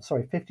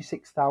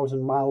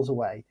 56,000 miles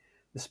away,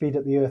 the speed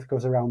that the Earth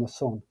goes around the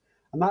sun.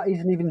 And that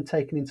isn't even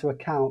taking into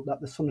account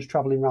that the sun's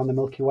traveling around the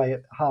Milky Way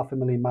at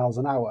 500,000 miles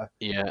an hour,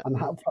 Yeah. and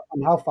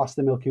how fast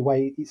the Milky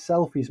Way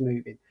itself is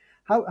moving.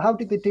 How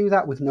did they do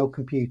that with no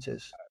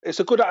computers? It's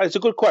a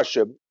good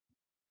question.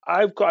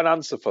 I've got an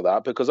answer for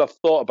that because I've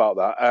thought about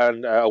that,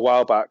 and a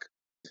while back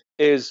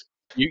is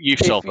You've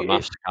solved the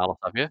maths, Carlos,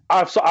 have you?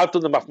 I've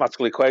done the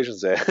mathematical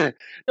equations here.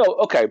 No,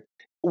 okay.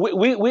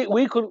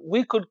 We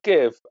could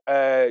give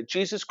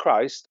Jesus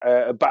Christ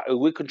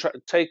we could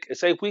say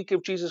if we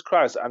give Jesus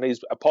Christ and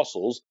his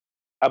apostles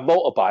a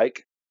motorbike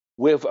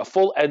with a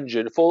full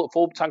engine, full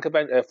tank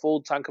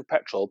of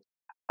petrol,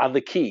 and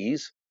the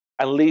keys,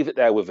 and leave it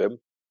there with him,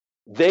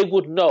 they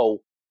would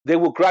know. They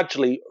would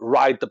gradually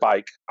ride the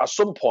bike. At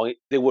some point,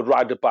 they would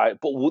ride the bike,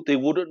 but they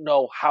wouldn't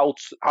know how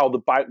the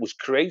bike was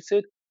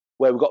created,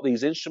 where we got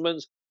these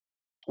instruments,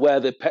 where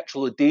the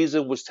petrol or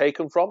diesel was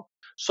taken from.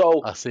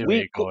 So I see where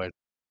you're going.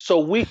 So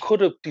we could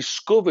have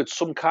discovered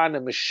some kind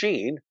of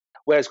machine,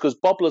 whereas because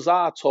Bob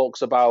Lazar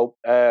talks about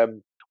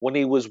when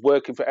he was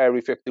working for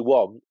Area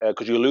 51,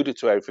 because you alluded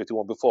to Area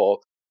 51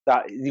 before,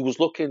 that he was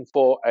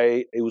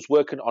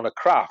working on a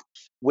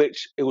craft,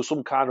 which it was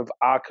some kind of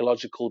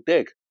archaeological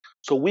dig.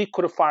 So we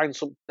could have found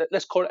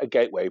let's call it a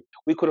gateway.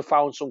 We could have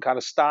found some kind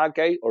of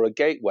stargate or a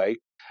gateway.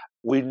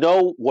 We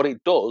know what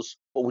it does,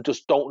 but we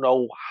just don't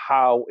know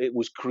how it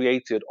was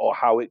created or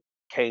how it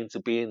came to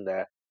be in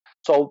there.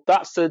 So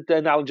that's the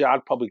analogy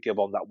I'd probably give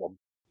on that one.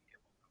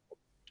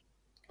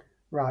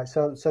 Right.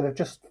 So they've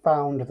just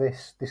found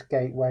this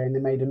gateway, and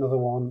they made another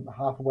one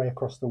halfway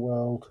across the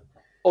world.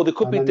 Oh, there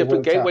could be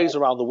different gateways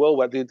around the world.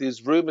 Where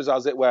there's rumors,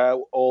 as it were,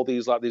 all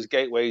these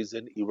gateways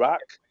in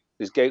Iraq,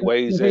 these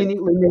gateways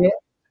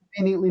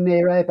conveniently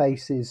near air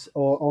bases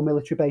or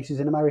military bases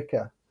in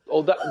America.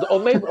 Or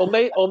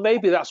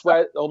maybe that's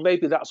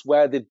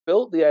where they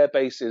built the air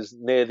bases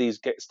near these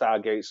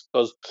stargates.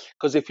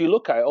 Because if you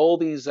look at it, all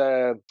these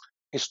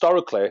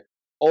historically,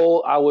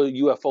 all our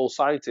UFO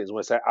sightings, when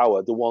I say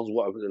our, the ones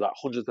like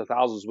hundreds of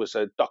thousands which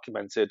are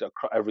documented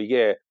every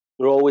year,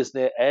 they're always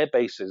near air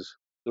bases.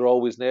 They're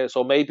always near.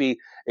 So maybe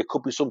it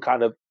could be some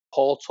kind of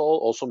portal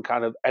or some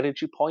kind of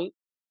energy point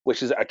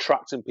which is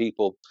attracting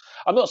people.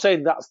 I'm not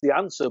saying that's the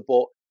answer,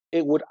 but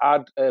it would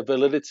add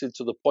validity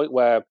to the point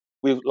where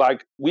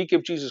we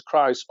give Jesus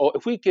Christ, or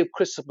if we give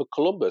Christopher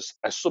Columbus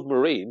a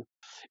submarine,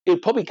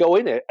 he'd probably go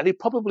in it and he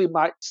probably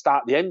might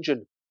start the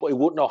engine, but he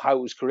wouldn't know how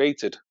it was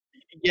created.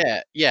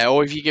 Yeah.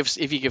 Or if you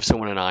give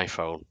someone an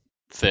iPhone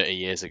 30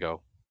 years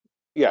ago,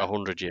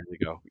 100 years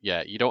ago,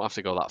 you don't have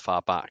to go that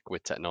far back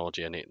with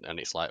technology, and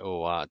it's like,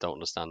 oh, I don't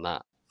understand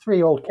that.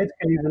 3-year-old kids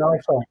can use an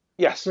iPhone.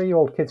 Yes,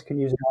 3-year-old kids can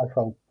use an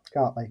iPhone,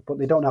 can't they? But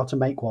they don't know how to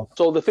make one.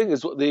 So the thing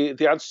is,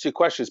 the answer to your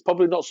question is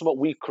probably not something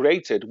we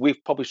created.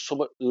 We've probably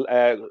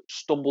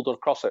stumbled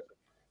across it.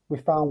 We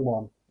found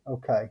one.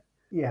 Okay.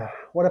 Yeah.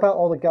 What about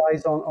all the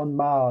guys on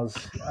Mars?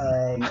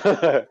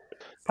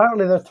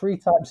 Apparently, there are 3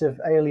 types of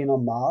alien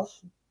on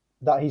Mars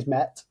that he's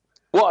met.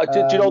 What do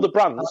you know the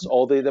brands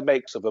or the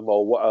makes of them,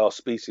 or what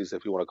species,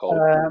 if you want to call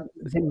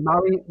it? Is it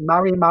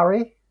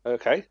Mari?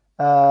 Okay.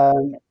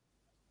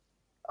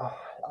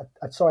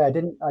 Sorry, I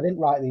didn't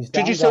write these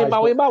down. Did you say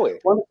Maui?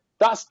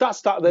 That's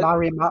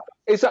Mari.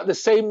 Is that the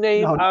same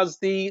name as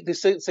the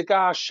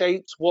cigar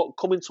shaped what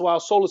come into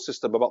our solar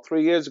system about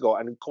 3 years ago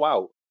and come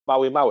out?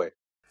 Maui?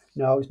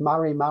 No, it's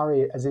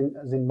Mari as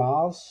in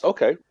Mars.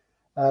 Okay.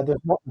 There's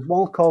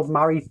one called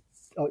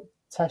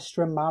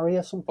Testrum Mari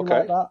or something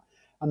like that.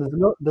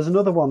 And there's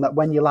another one that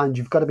when you land,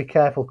 you've got to be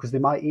careful because they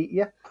might eat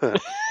you.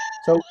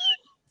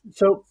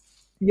 So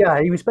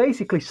yeah, he was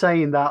basically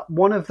saying that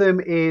one of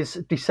them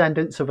is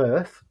descendants of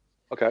Earth.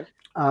 Okay.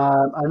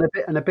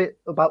 And a bit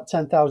about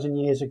 10,000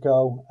 years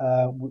ago,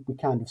 we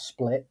kind of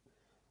split,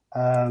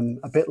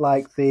 a bit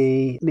like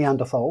the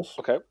Neanderthals.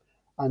 Okay.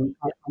 And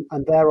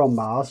they're on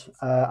Mars,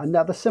 and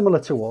they're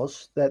similar to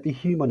us. They're the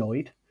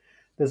humanoid.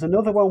 There's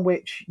another one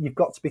which you've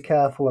got to be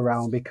careful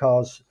around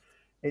because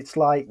it's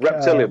like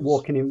reptilians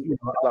walking in,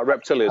 like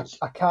reptilians.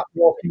 A cat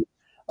walking.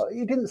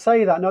 You didn't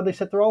say that. No, they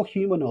said they're all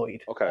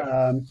humanoid. Okay.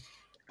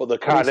 But they're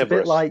carnivorous. It's a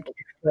bit like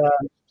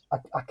if,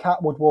 a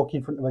cat would walk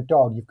in front of a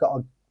dog. You've got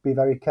to be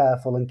very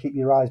careful and keep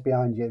your eyes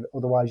behind you,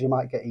 otherwise you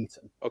might get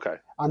eaten. Okay.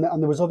 And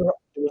there was other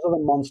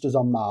monsters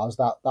on Mars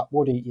that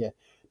would eat you.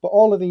 But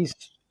all of these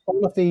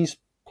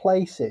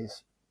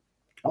places,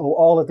 or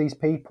all of these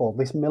people,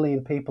 this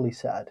million people, he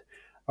said,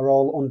 are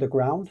all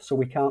underground, so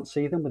we can't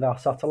see them with our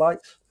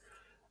satellites.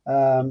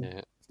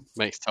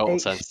 Makes total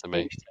sense to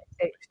me.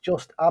 It's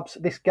just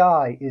this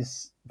guy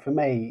is, for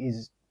me,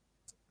 is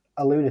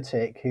a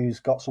lunatic who's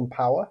got some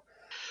power.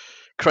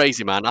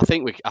 Crazy, man. I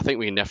think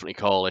we can definitely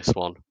call this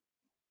one.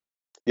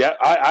 Yeah,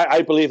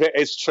 I believe it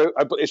is true.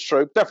 It's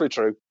true, definitely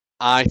true.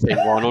 I think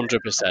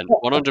 100%.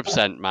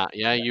 100%, Matt.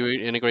 Yeah, you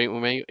in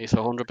agreement with me? It's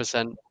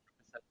 100%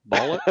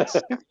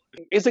 bollocks.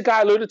 Is the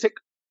guy a lunatic?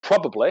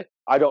 Probably.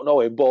 I don't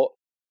know him, but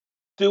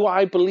do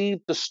I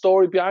believe the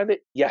story behind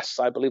it? Yes,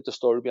 I believe the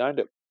story behind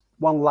it.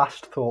 One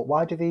last thought.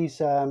 Why do these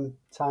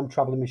time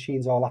traveling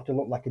machines all have to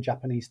look like a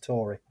Japanese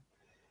Tory?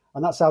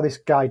 And that's how this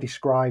guy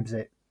describes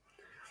it.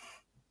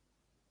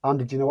 And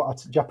did you know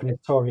what a Japanese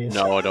Tory is?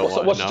 No, I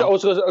don't want to know.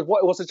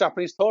 What's a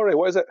Japanese Tory?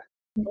 What is it?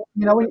 You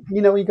know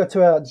when you go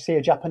to see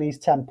a Japanese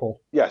temple.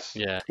 Yes.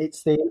 Yeah.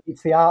 It's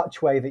the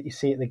archway that you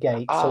see at the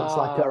gate. So it's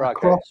like a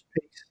cross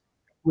piece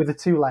with the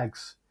two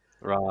legs.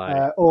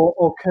 Right.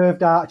 Or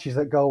curved arches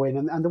that go in.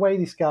 And the way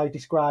this guy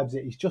describes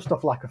it is just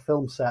off like a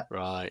film set.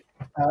 Right.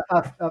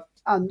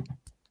 And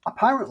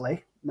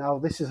apparently, now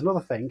this is another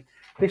thing,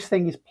 this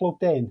thing is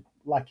plugged in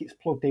like it's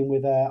plugged in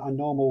with a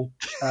normal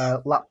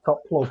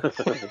laptop plug.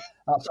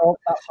 That's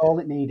all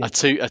it needed. A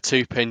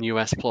 2-pin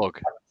US plug.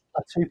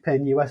 A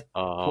 2-pin US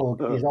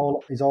plug is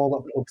all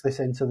that plugs this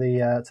into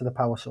the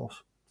power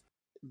source.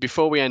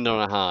 Before we end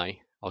on a high,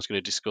 I was going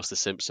to discuss The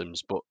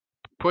Simpsons, but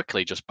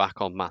quickly just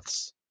back on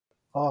maths.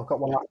 Oh, I've got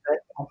one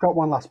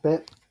last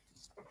bit.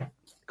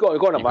 Go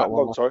on, Matt.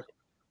 Go on, sorry.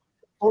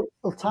 Well,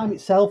 time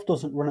itself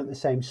doesn't run at the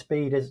same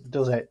speed,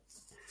 does it?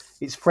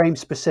 It's frame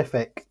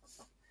specific.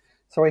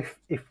 So if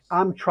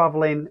I'm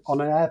traveling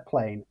on an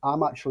airplane,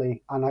 I'm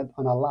actually on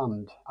a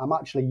land. I'm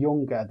actually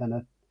younger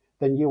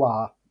than you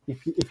are.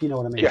 If you know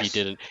what I mean. If you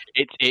didn't,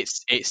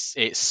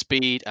 it's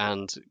speed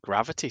and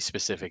gravity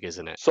specific,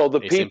 isn't it? So the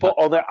people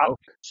on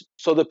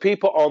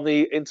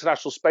the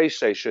International Space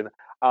Station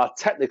are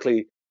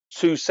technically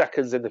 2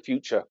 seconds in the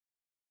future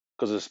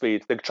because of the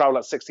speed. They travel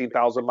at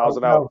 16,000 miles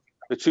an hour.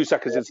 They're 2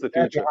 seconds into the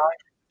future.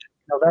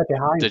 No, they're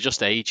behind. They're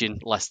just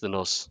aging less than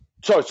us.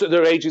 So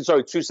they're aging.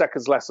 2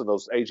 seconds less than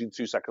us. Aging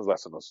 2 seconds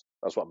less than us.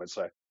 That's what I meant to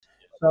say.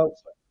 So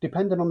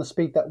depending on the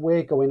speed that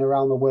we're going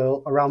around the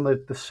world, around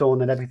the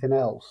sun and everything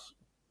else,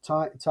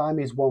 time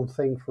is one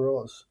thing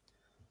for us.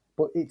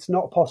 But it's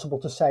not possible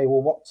to say,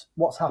 well,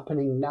 what's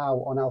happening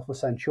now on Alpha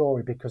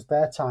Centauri because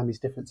their time is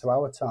different to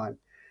our time.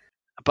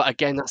 But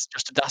again, that's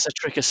a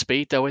trick of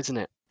speed, though, isn't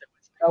it?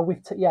 No,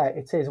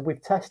 it is.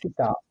 We've tested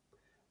that.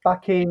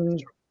 Back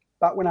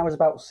when I was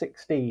about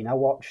 16, I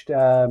watched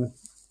Carl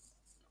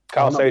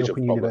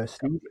Sagan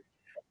University.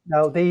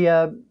 No,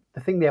 the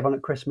thing they have on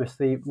at Christmas,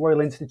 the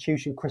Royal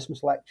Institution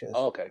Christmas lectures.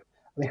 Oh, okay.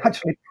 They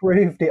actually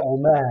proved it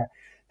on there.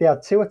 They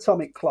had 2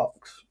 atomic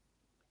clocks,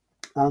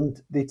 and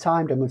they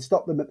timed them and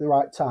stopped them at the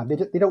right time.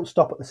 They don't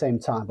stop at the same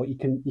time, but you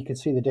can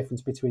see the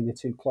difference between the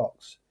 2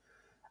 clocks.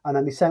 And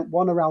then they sent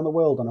one around the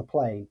world on a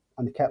plane,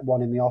 and they kept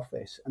one in the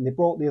office, and they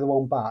brought the other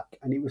one back,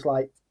 and it was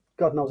like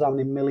God knows how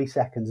many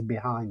milliseconds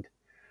behind.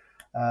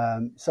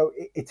 So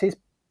it is,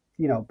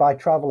 by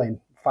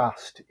traveling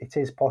fast, it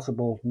is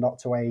possible not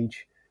to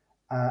age,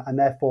 and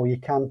therefore you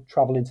can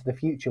travel into the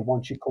future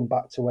once you come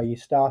back to where you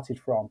started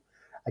from.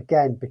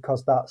 Again,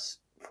 because that's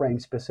frame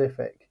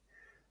specific.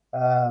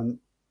 If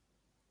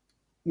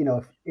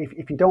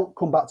you don't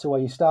come back to where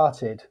you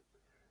started,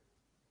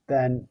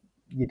 then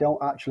you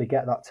don't actually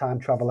get that time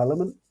travel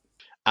element.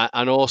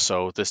 And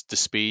also, the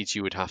speeds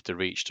you would have to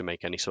reach to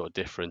make any sort of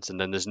difference, and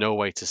then there's no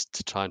way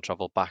to try and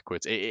travel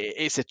backwards.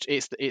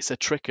 It's a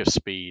trick of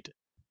speed.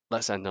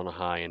 Let's end on a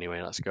high anyway.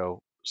 Let's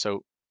go.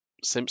 So,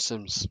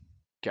 Simpsons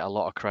get a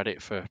lot of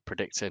credit for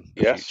predicting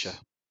the future,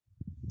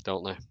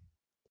 don't they?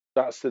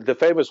 That's the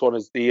famous one.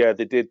 Is they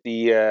did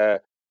the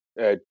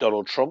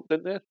Donald Trump,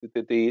 didn't they? They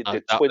did the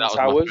Twin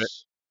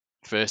Towers.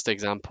 First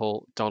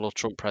example, Donald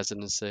Trump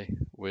presidency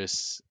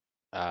was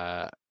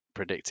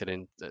predicted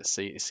in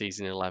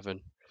season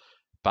 11.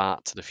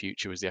 Bart to the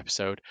Future was the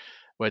episode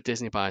where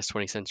Disney buys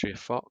 20th Century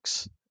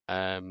Fox.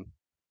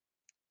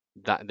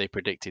 That they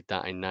predicted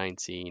that in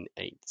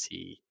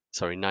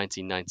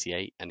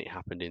 1998, and it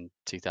happened in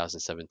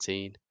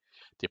 2017.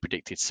 They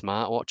predicted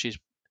smartwatches.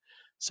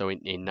 So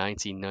in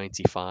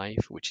 1995,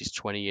 which is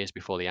 20 years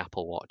before the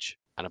Apple Watch,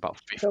 and about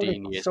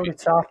 15 years. So did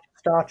Star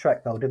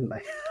Trek, though, didn't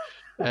they?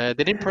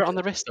 They didn't put it on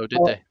the wrist, though, did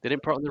they? They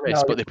didn't put it on the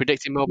wrist, but they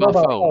predicted mobile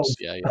phones.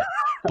 Yeah.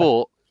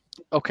 But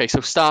okay,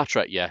 so Star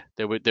Trek,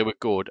 they were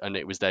good, and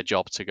it was their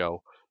job to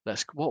go.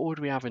 What would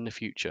we have in the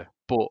future?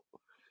 But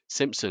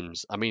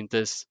Simpsons, I mean,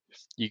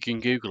 you can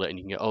Google it and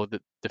you can go,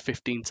 the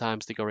 15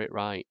 times they got it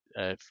right.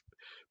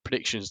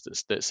 Predictions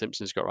that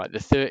Simpsons got right. The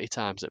 30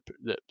 times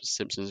that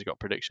Simpsons got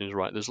predictions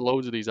right. There's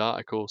loads of these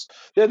articles.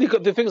 Yeah, they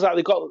got the things like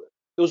they got.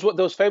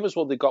 Those famous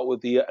one they got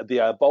with the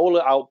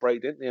Ebola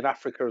outbreak, didn't they, in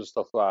Africa and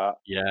stuff like that?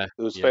 Yeah.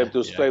 Those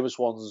famous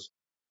ones.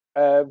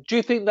 Do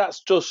you think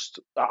that's just?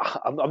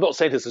 I'm not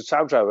saying this as a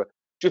time driver.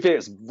 Do you think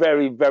it's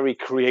very, very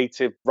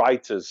creative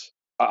writers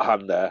at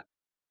hand there?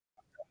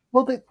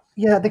 Well, they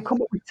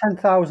come up with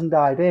 10,000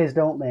 ideas,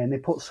 don't they? And they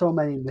put so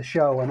many in the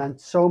show, and then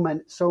so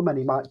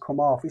many might come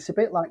off. It's a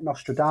bit like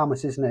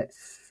Nostradamus, isn't it?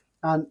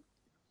 And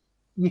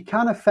you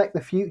can affect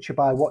the future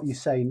by what you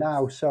say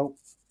now. So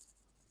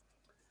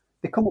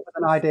they come up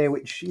with an idea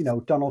which,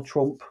 Donald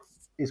Trump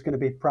is going to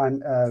be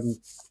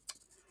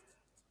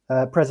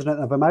president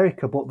of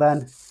America. But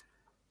then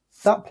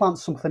that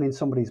plants something in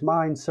somebody's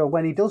mind. So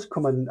when he does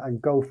come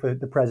and go for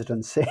the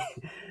presidency,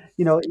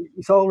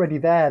 it's already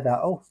there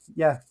that,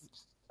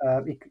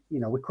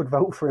 we could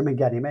vote for him and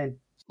get him in.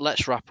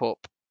 Let's wrap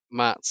up.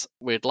 Matt,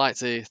 we'd like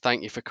to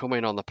thank you for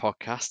coming on the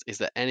podcast. Is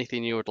there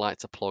anything you would like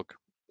to plug?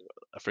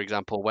 For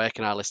example, where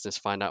can our listeners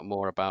find out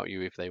more about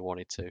you if they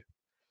wanted to?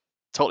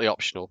 Totally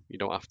optional. You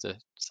don't have to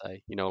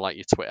say, like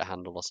your Twitter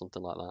handle or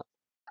something like that.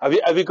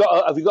 Have you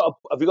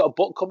got a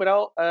book coming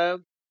out,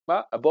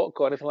 Matt? A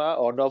book or anything like that,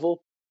 or a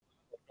novel?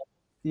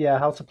 Yeah,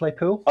 How to Play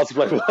Pool. How to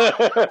play pool.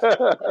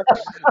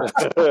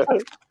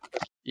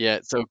 Yeah,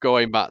 so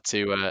going back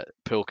to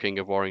Pool King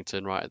of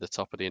Warrington right at the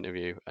top of the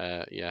interview,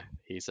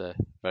 he's a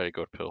very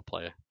good pool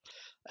player.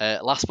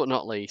 Last but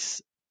not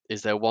least,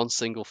 is there one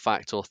single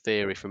fact or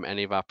theory from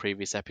any of our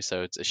previous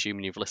episodes,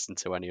 assuming you've listened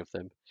to any of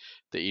them,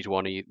 that you'd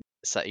want to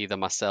set either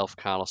myself,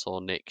 Carlos,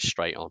 or Nick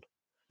straight on?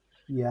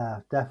 Yeah,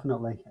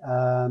 definitely.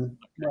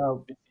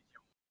 Well,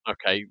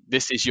 okay,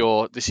 this is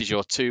your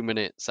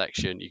 2-minute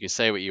section. You can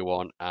say what you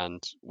want,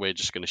 and we're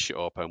just going to shut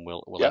up, and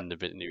we'll end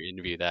the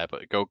interview there.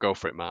 But go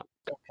for it, Matt.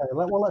 Okay,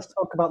 well, let's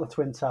talk about the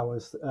Twin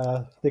Towers,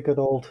 the good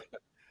old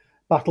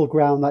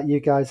battleground that you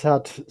guys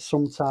had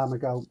some time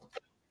ago.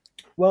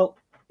 Well,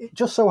 it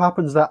just so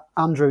happens that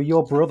Andrew,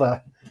 your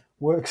brother,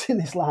 works in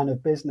this line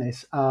of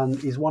business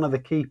and is one of the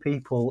key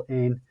people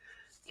in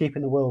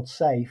keeping the world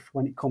safe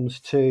when it comes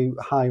to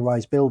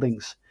high-rise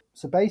buildings.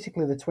 So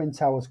basically, the Twin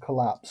Towers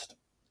collapsed.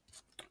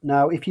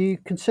 Now, if you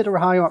consider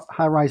a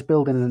high-rise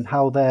building and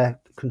how they're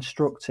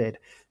constructed,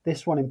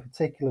 this one in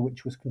particular,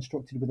 which was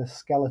constructed with a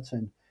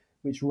skeleton,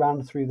 which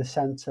ran through the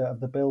centre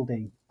of the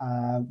building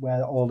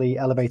where all the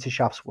elevator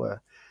shafts were.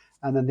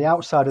 And then the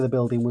outside of the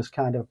building was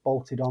kind of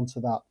bolted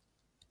onto that.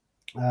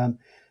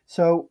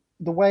 So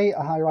the way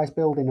a high-rise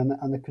building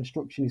and the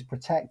construction is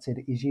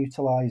protected is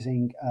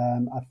utilising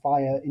a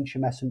fire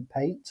intumescent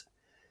paint.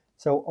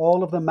 So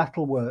all of the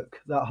metalwork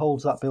that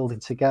holds that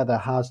building together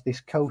has this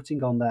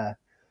coating on there.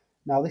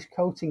 Now, this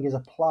coating is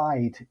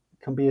applied,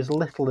 can be as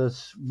little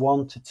as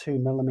 1 to 2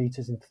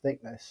 millimeters in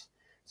thickness.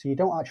 So you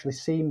don't actually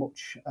see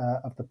much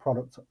of the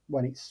product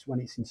when it's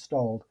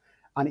installed,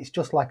 and it's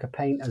just like a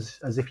paint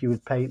as if you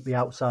would paint the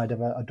outside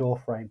of a door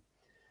frame.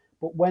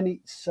 But when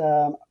it's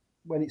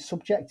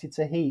subjected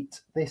to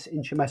heat, this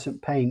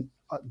intumescent paint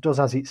does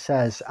as it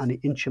says, and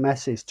it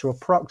intumesces to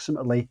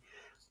approximately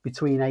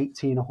between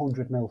 80 and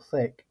 100 mil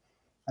thick,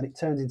 and it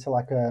turns into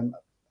like a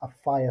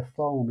fire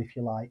foam, if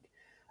you like,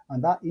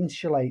 and that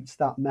insulates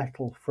that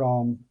metal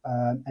from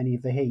any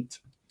of the heat,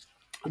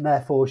 and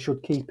therefore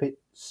should keep it,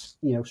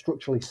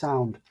 structurally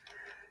sound.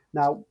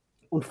 Now,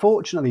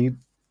 unfortunately,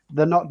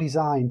 they're not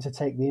designed to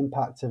take the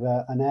impact of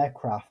an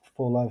aircraft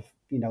full of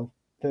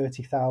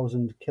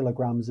 30,000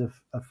 kilograms of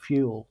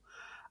fuel,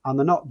 and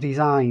they're not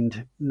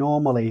designed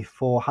normally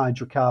for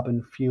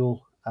hydrocarbon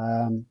fuel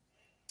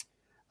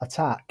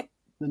attack.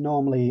 They're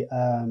normally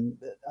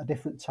a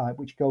different type,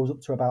 which goes up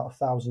to about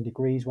 1,000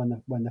 degrees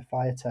when they're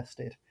fire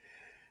tested.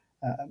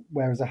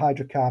 Whereas a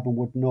hydrocarbon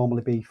would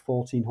normally be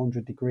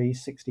 1,400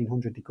 degrees,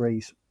 1,600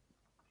 degrees.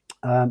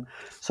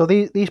 So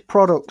these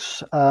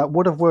products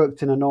would have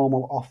worked in a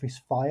normal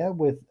office fire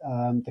with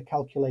the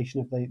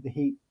calculation of the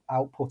heat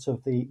output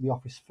of the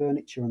office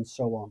furniture and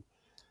so on.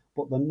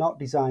 But they're not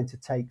designed to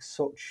take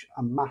such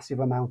a massive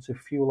amount of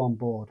fuel on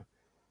board,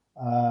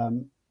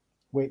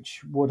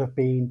 which would have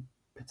been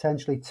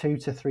potentially 2,000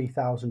 to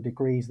 3,000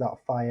 degrees, that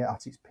fire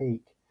at its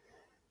peak.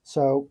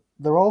 So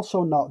they're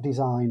also not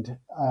designed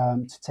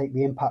to take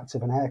the impact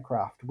of an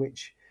aircraft,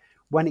 which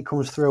when it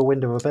comes through a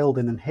window of a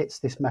building and hits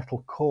this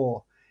metal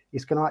core,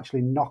 it's going to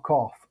actually knock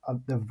off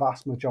the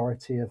vast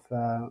majority of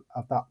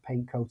that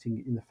paint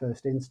coating in the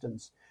first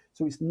instance.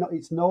 So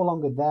it's no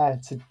longer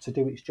there to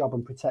do its job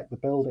and protect the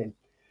building.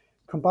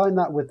 Combine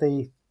that with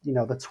the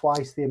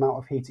twice the amount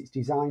of heat it's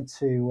designed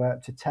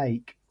to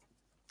take,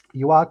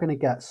 you are going to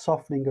get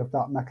softening of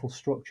that metal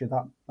structure,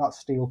 that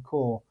steel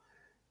core,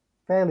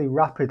 fairly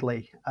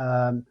rapidly,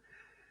 and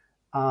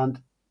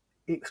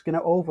it's going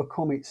to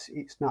overcome its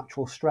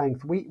natural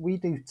strength. We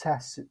do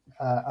tests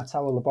at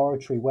our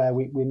laboratory where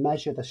we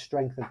measure the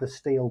strength of the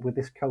steel with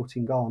this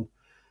coating on,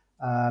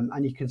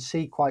 and you can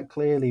see quite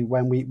clearly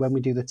when we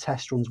do the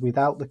test runs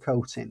without the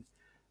coating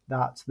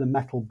that the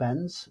metal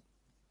bends,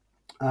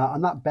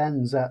 and that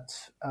bends at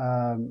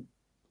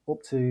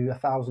up to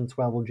 1,000,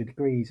 1,200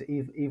 degrees,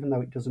 even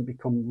though it doesn't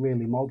become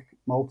really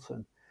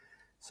molten.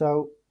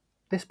 So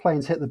this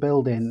plane's hit the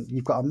building.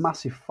 You've got a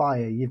massive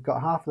fire. You've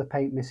got half of the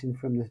paint missing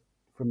from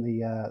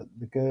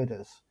the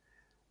girders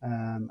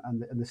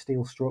and the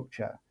steel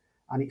structure,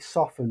 and it's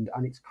softened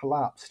and it's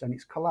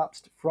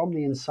collapsed from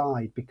the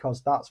inside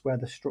because that's where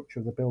the structure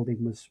of the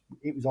building was.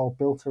 It was all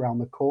built around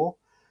the core.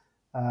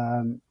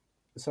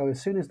 So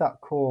as soon as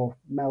that core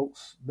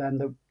melts, then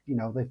the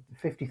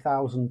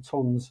 50,000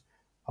 tons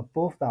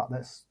above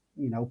that's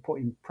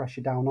putting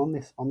pressure down on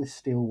this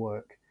steel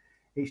work,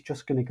 it's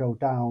just going to go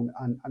down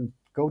and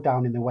go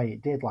down in the way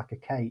it did, like a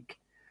cake.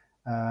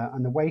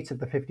 And the weight of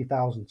the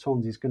 50,000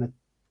 tons is going to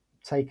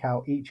take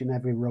out each and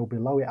every row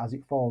below it as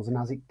it falls and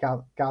as it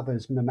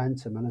gathers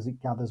momentum and as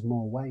it gathers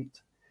more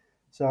weight.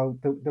 So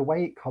the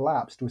way it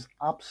collapsed was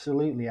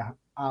absolutely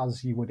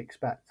as you would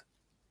expect.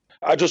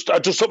 I just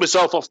took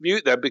myself off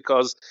mute then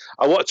because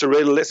I wanted to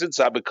really listen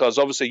to that, because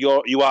obviously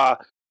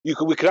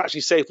we can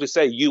actually safely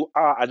say you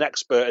are an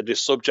expert in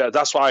this subject.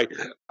 That's why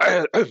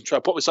I try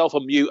to put myself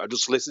on mute and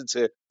just listen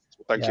to it.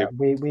 Thank you.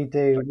 We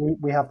do.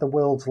 We have the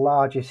world's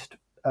largest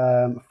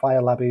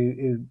fire lab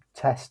who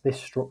test this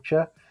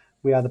structure.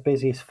 We are the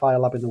busiest fire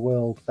lab in the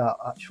world that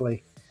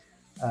actually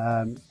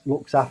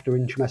looks after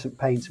intumescent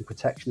paints and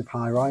protection of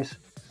high rise.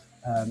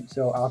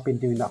 So I've been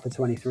doing that for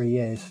 23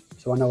 years.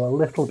 So I know a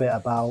little bit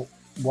about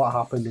what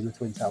happened in the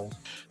Twin Towers.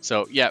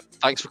 So yeah,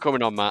 thanks for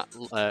coming on, Matt.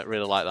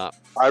 Really like that.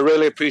 I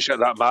really appreciate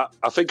that, Matt.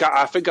 I think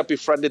I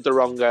befriended the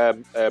wrong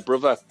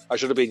brother. I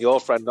should have been your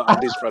friend, not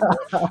Andy's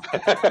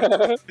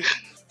friend.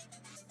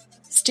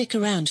 Stick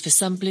around for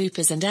some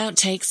bloopers and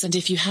outtakes, and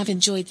if you have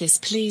enjoyed this,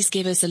 please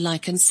give us a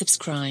like and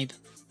subscribe.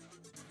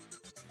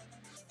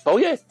 Oh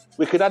yeah,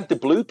 we could add the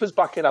bloopers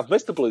back in. I've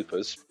missed the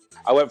bloopers.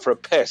 I went for a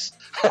piss.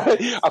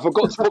 I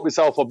forgot to put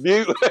myself on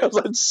mute. I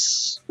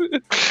was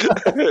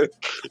like,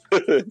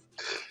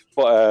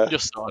 but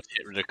Just started to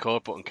hit the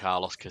record button,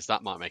 Carlos, because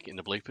that might make it in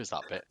the bloopers,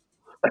 that bit.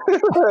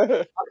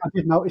 I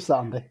did notice that,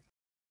 Andy.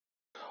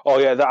 Oh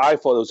yeah, I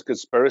thought it was a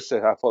conspiracy.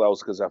 I thought that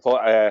was because I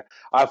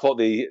thought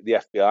the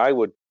FBI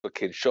would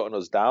fucking shutting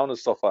us down and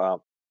stuff like that.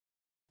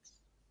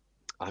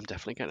 I'm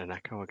definitely getting an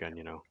echo again,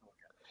 you know.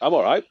 I'm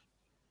all right.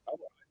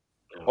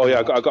 Oh yeah,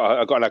 I got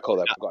an echo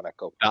there. I got an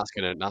echo. That's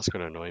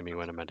gonna annoy me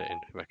when I'm editing.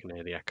 If I can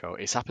hear the echo.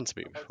 It's happened to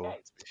me before. Okay,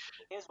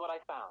 here's what I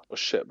found. Oh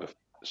shit,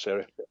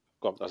 Siri.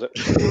 Go on, that's it.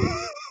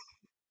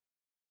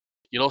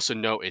 You'll also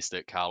notice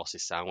that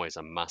Carlos's sound waves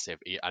are massive,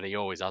 and he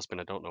always has been.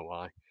 I don't know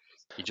why.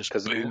 He just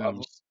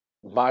booms.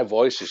 My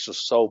voice is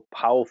just so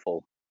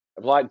powerful.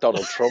 I'm like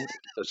Donald Trump.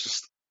 It's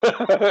just.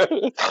 I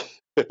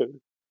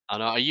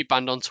know. Are you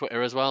banned on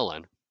Twitter as well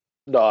then?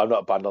 No, I'm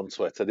not banned on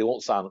Twitter. They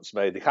won't silence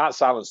me. They can't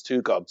silence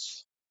two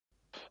gods.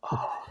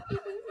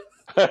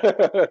 But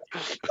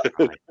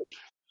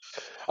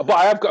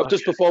I have got,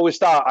 just before we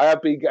start, I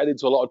have been getting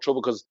into a lot of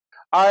trouble because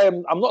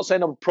I'm not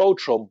saying I'm pro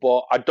Trump,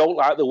 but I don't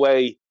like the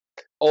way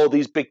all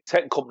these big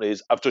tech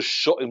companies have just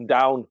shut him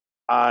down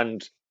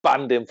and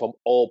banned him from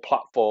all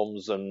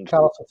platforms. And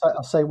Carlos,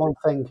 I'll say one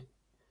thing.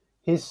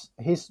 His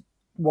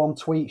one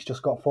tweet's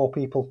just got 4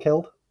 people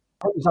killed.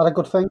 Is that a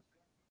good thing?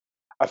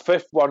 A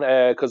fifth one,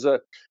 because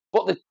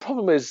but the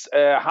problem is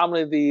how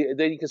many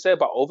you can say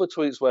about other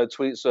tweets where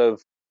tweets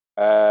of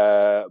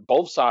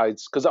both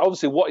sides, because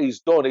obviously what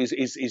he's done is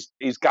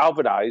he's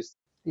galvanized.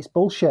 It's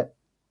bullshit.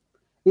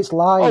 It's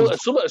lies. Oh,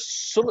 some of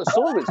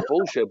it's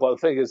bullshit, but the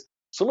thing is,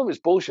 some of it's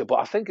bullshit. But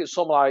I think it's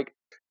some like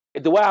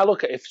the way I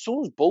look at it, if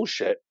someone's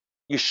bullshit,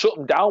 you shut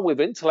them down with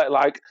intellect,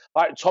 like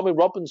Tommy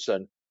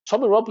Robinson.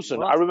 Tommy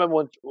Robinson, I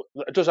remember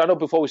I know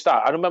before we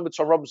start, I remember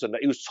Tom Robinson that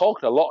he was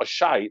talking a lot of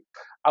shite,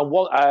 and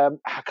one I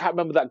can't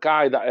remember that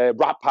guy, that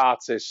rap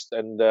artist,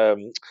 and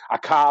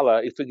Akala,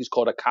 I think he's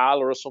called Akala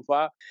or something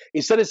like that.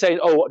 Instead of saying,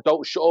 "Oh,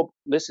 don't shut up,"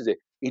 listen to it,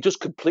 he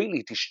just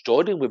completely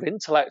destroyed him with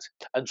intellect,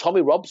 and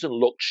Tommy Robinson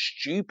looked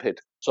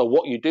stupid. So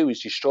what you do is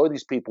destroy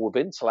these people with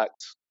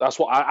intellect. That's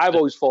what I've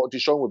always thought,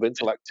 destroy them with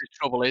intellect. The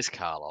trouble is,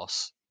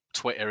 Carlos,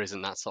 Twitter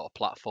isn't that sort of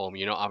platform.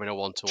 You're not having a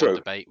one-to-one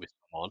debate with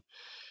someone.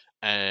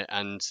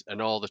 And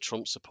all the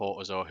Trump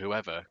supporters or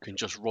whoever can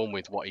just run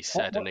with what he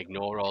said and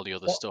ignore all the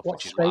other stuff.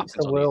 What state's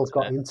the world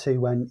got into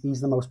when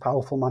he's the most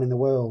powerful man in the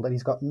world and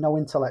he's got no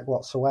intellect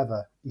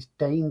whatsoever? He's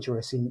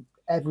dangerous in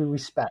every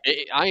respect.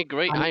 I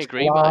agree. And I it's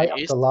agree. lie But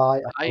after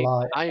lie after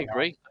lie. I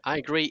agree. I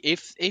agree.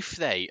 If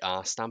they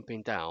are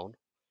stamping down,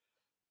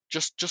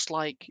 just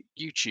like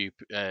YouTube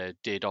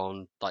did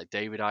on like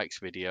David Icke's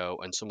video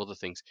and some other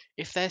things,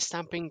 if they're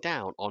stamping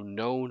down on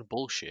known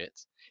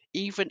bullshit,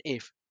 even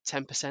if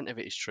 10% of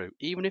it is true,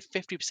 even if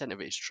 50% of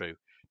it is true,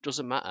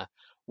 doesn't matter.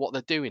 What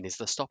they're doing is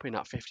they're stopping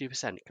that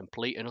 50%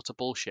 complete and utter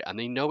bullshit, and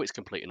they know it's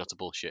complete and utter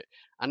bullshit,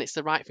 and it's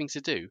the right thing to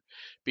do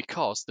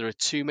because there are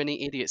too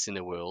many idiots in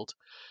the world,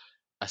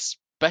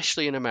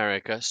 especially in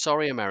America.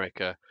 Sorry,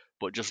 America,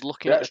 but just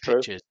looking at the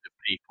pictures of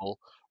people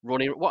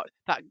running. What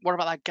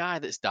about that guy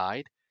that's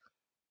died?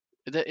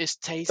 That is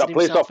tasing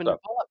himself in the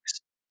bollocks.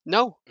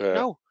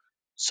 No.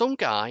 Some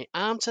guy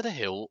armed to the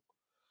hilt.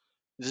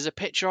 There's a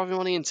picture of him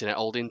on the internet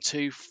holding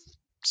 2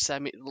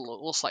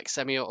 looks like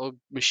semi-auto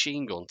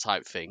machine gun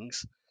type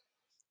things.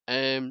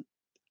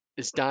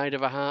 Has died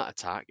of a heart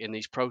attack in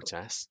these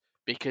protests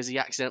because he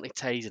accidentally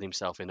tasered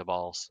himself in the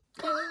balls.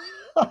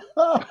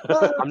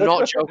 I'm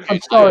not joking.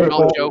 I'm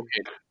not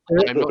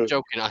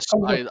joking. I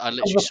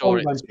literally saw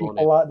it this morning.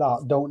 People like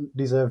that don't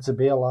deserve to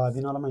be alive.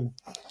 You know what I mean?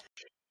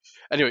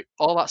 Anyway,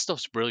 all that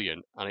stuff's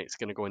brilliant, and it's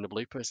going to go in the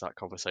bloopers, that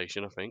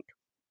conversation, I think.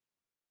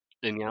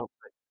 In the outfit.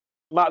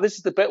 Matt, this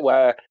is the bit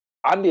where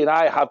Andy and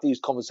I have these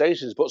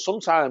conversations, but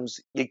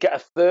sometimes you get a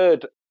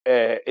third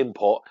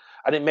input,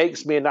 and it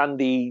makes me and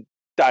Andy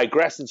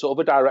digress into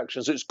other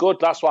directions. So it's good.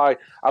 That's why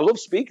I love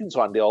speaking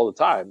to Andy all the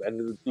time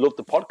and love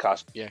the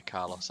podcast. Yeah,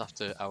 Carlos,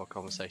 after our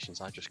conversations,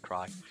 I just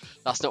cry.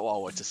 That's not what I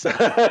wanted to say.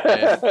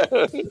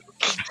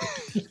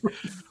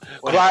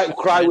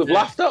 Cry with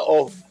laughter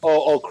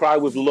or cry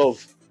with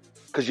love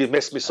because you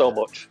miss me so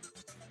much.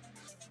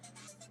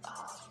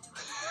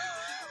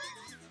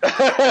 I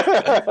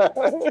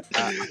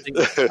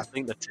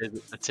think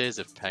the tears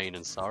of pain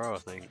and sorrow, I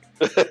think.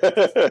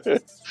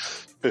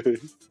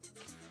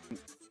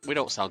 We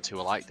don't sound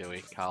too alike, do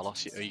we,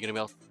 Carlos? Are you going to be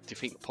able... Do you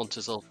think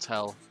punters will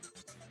tell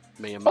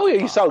me and Matt? Oh yeah, you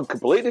apart? sound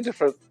completely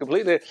different.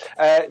 Completely.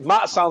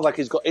 Matt sounds like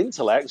he's got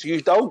intellect.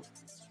 You don't.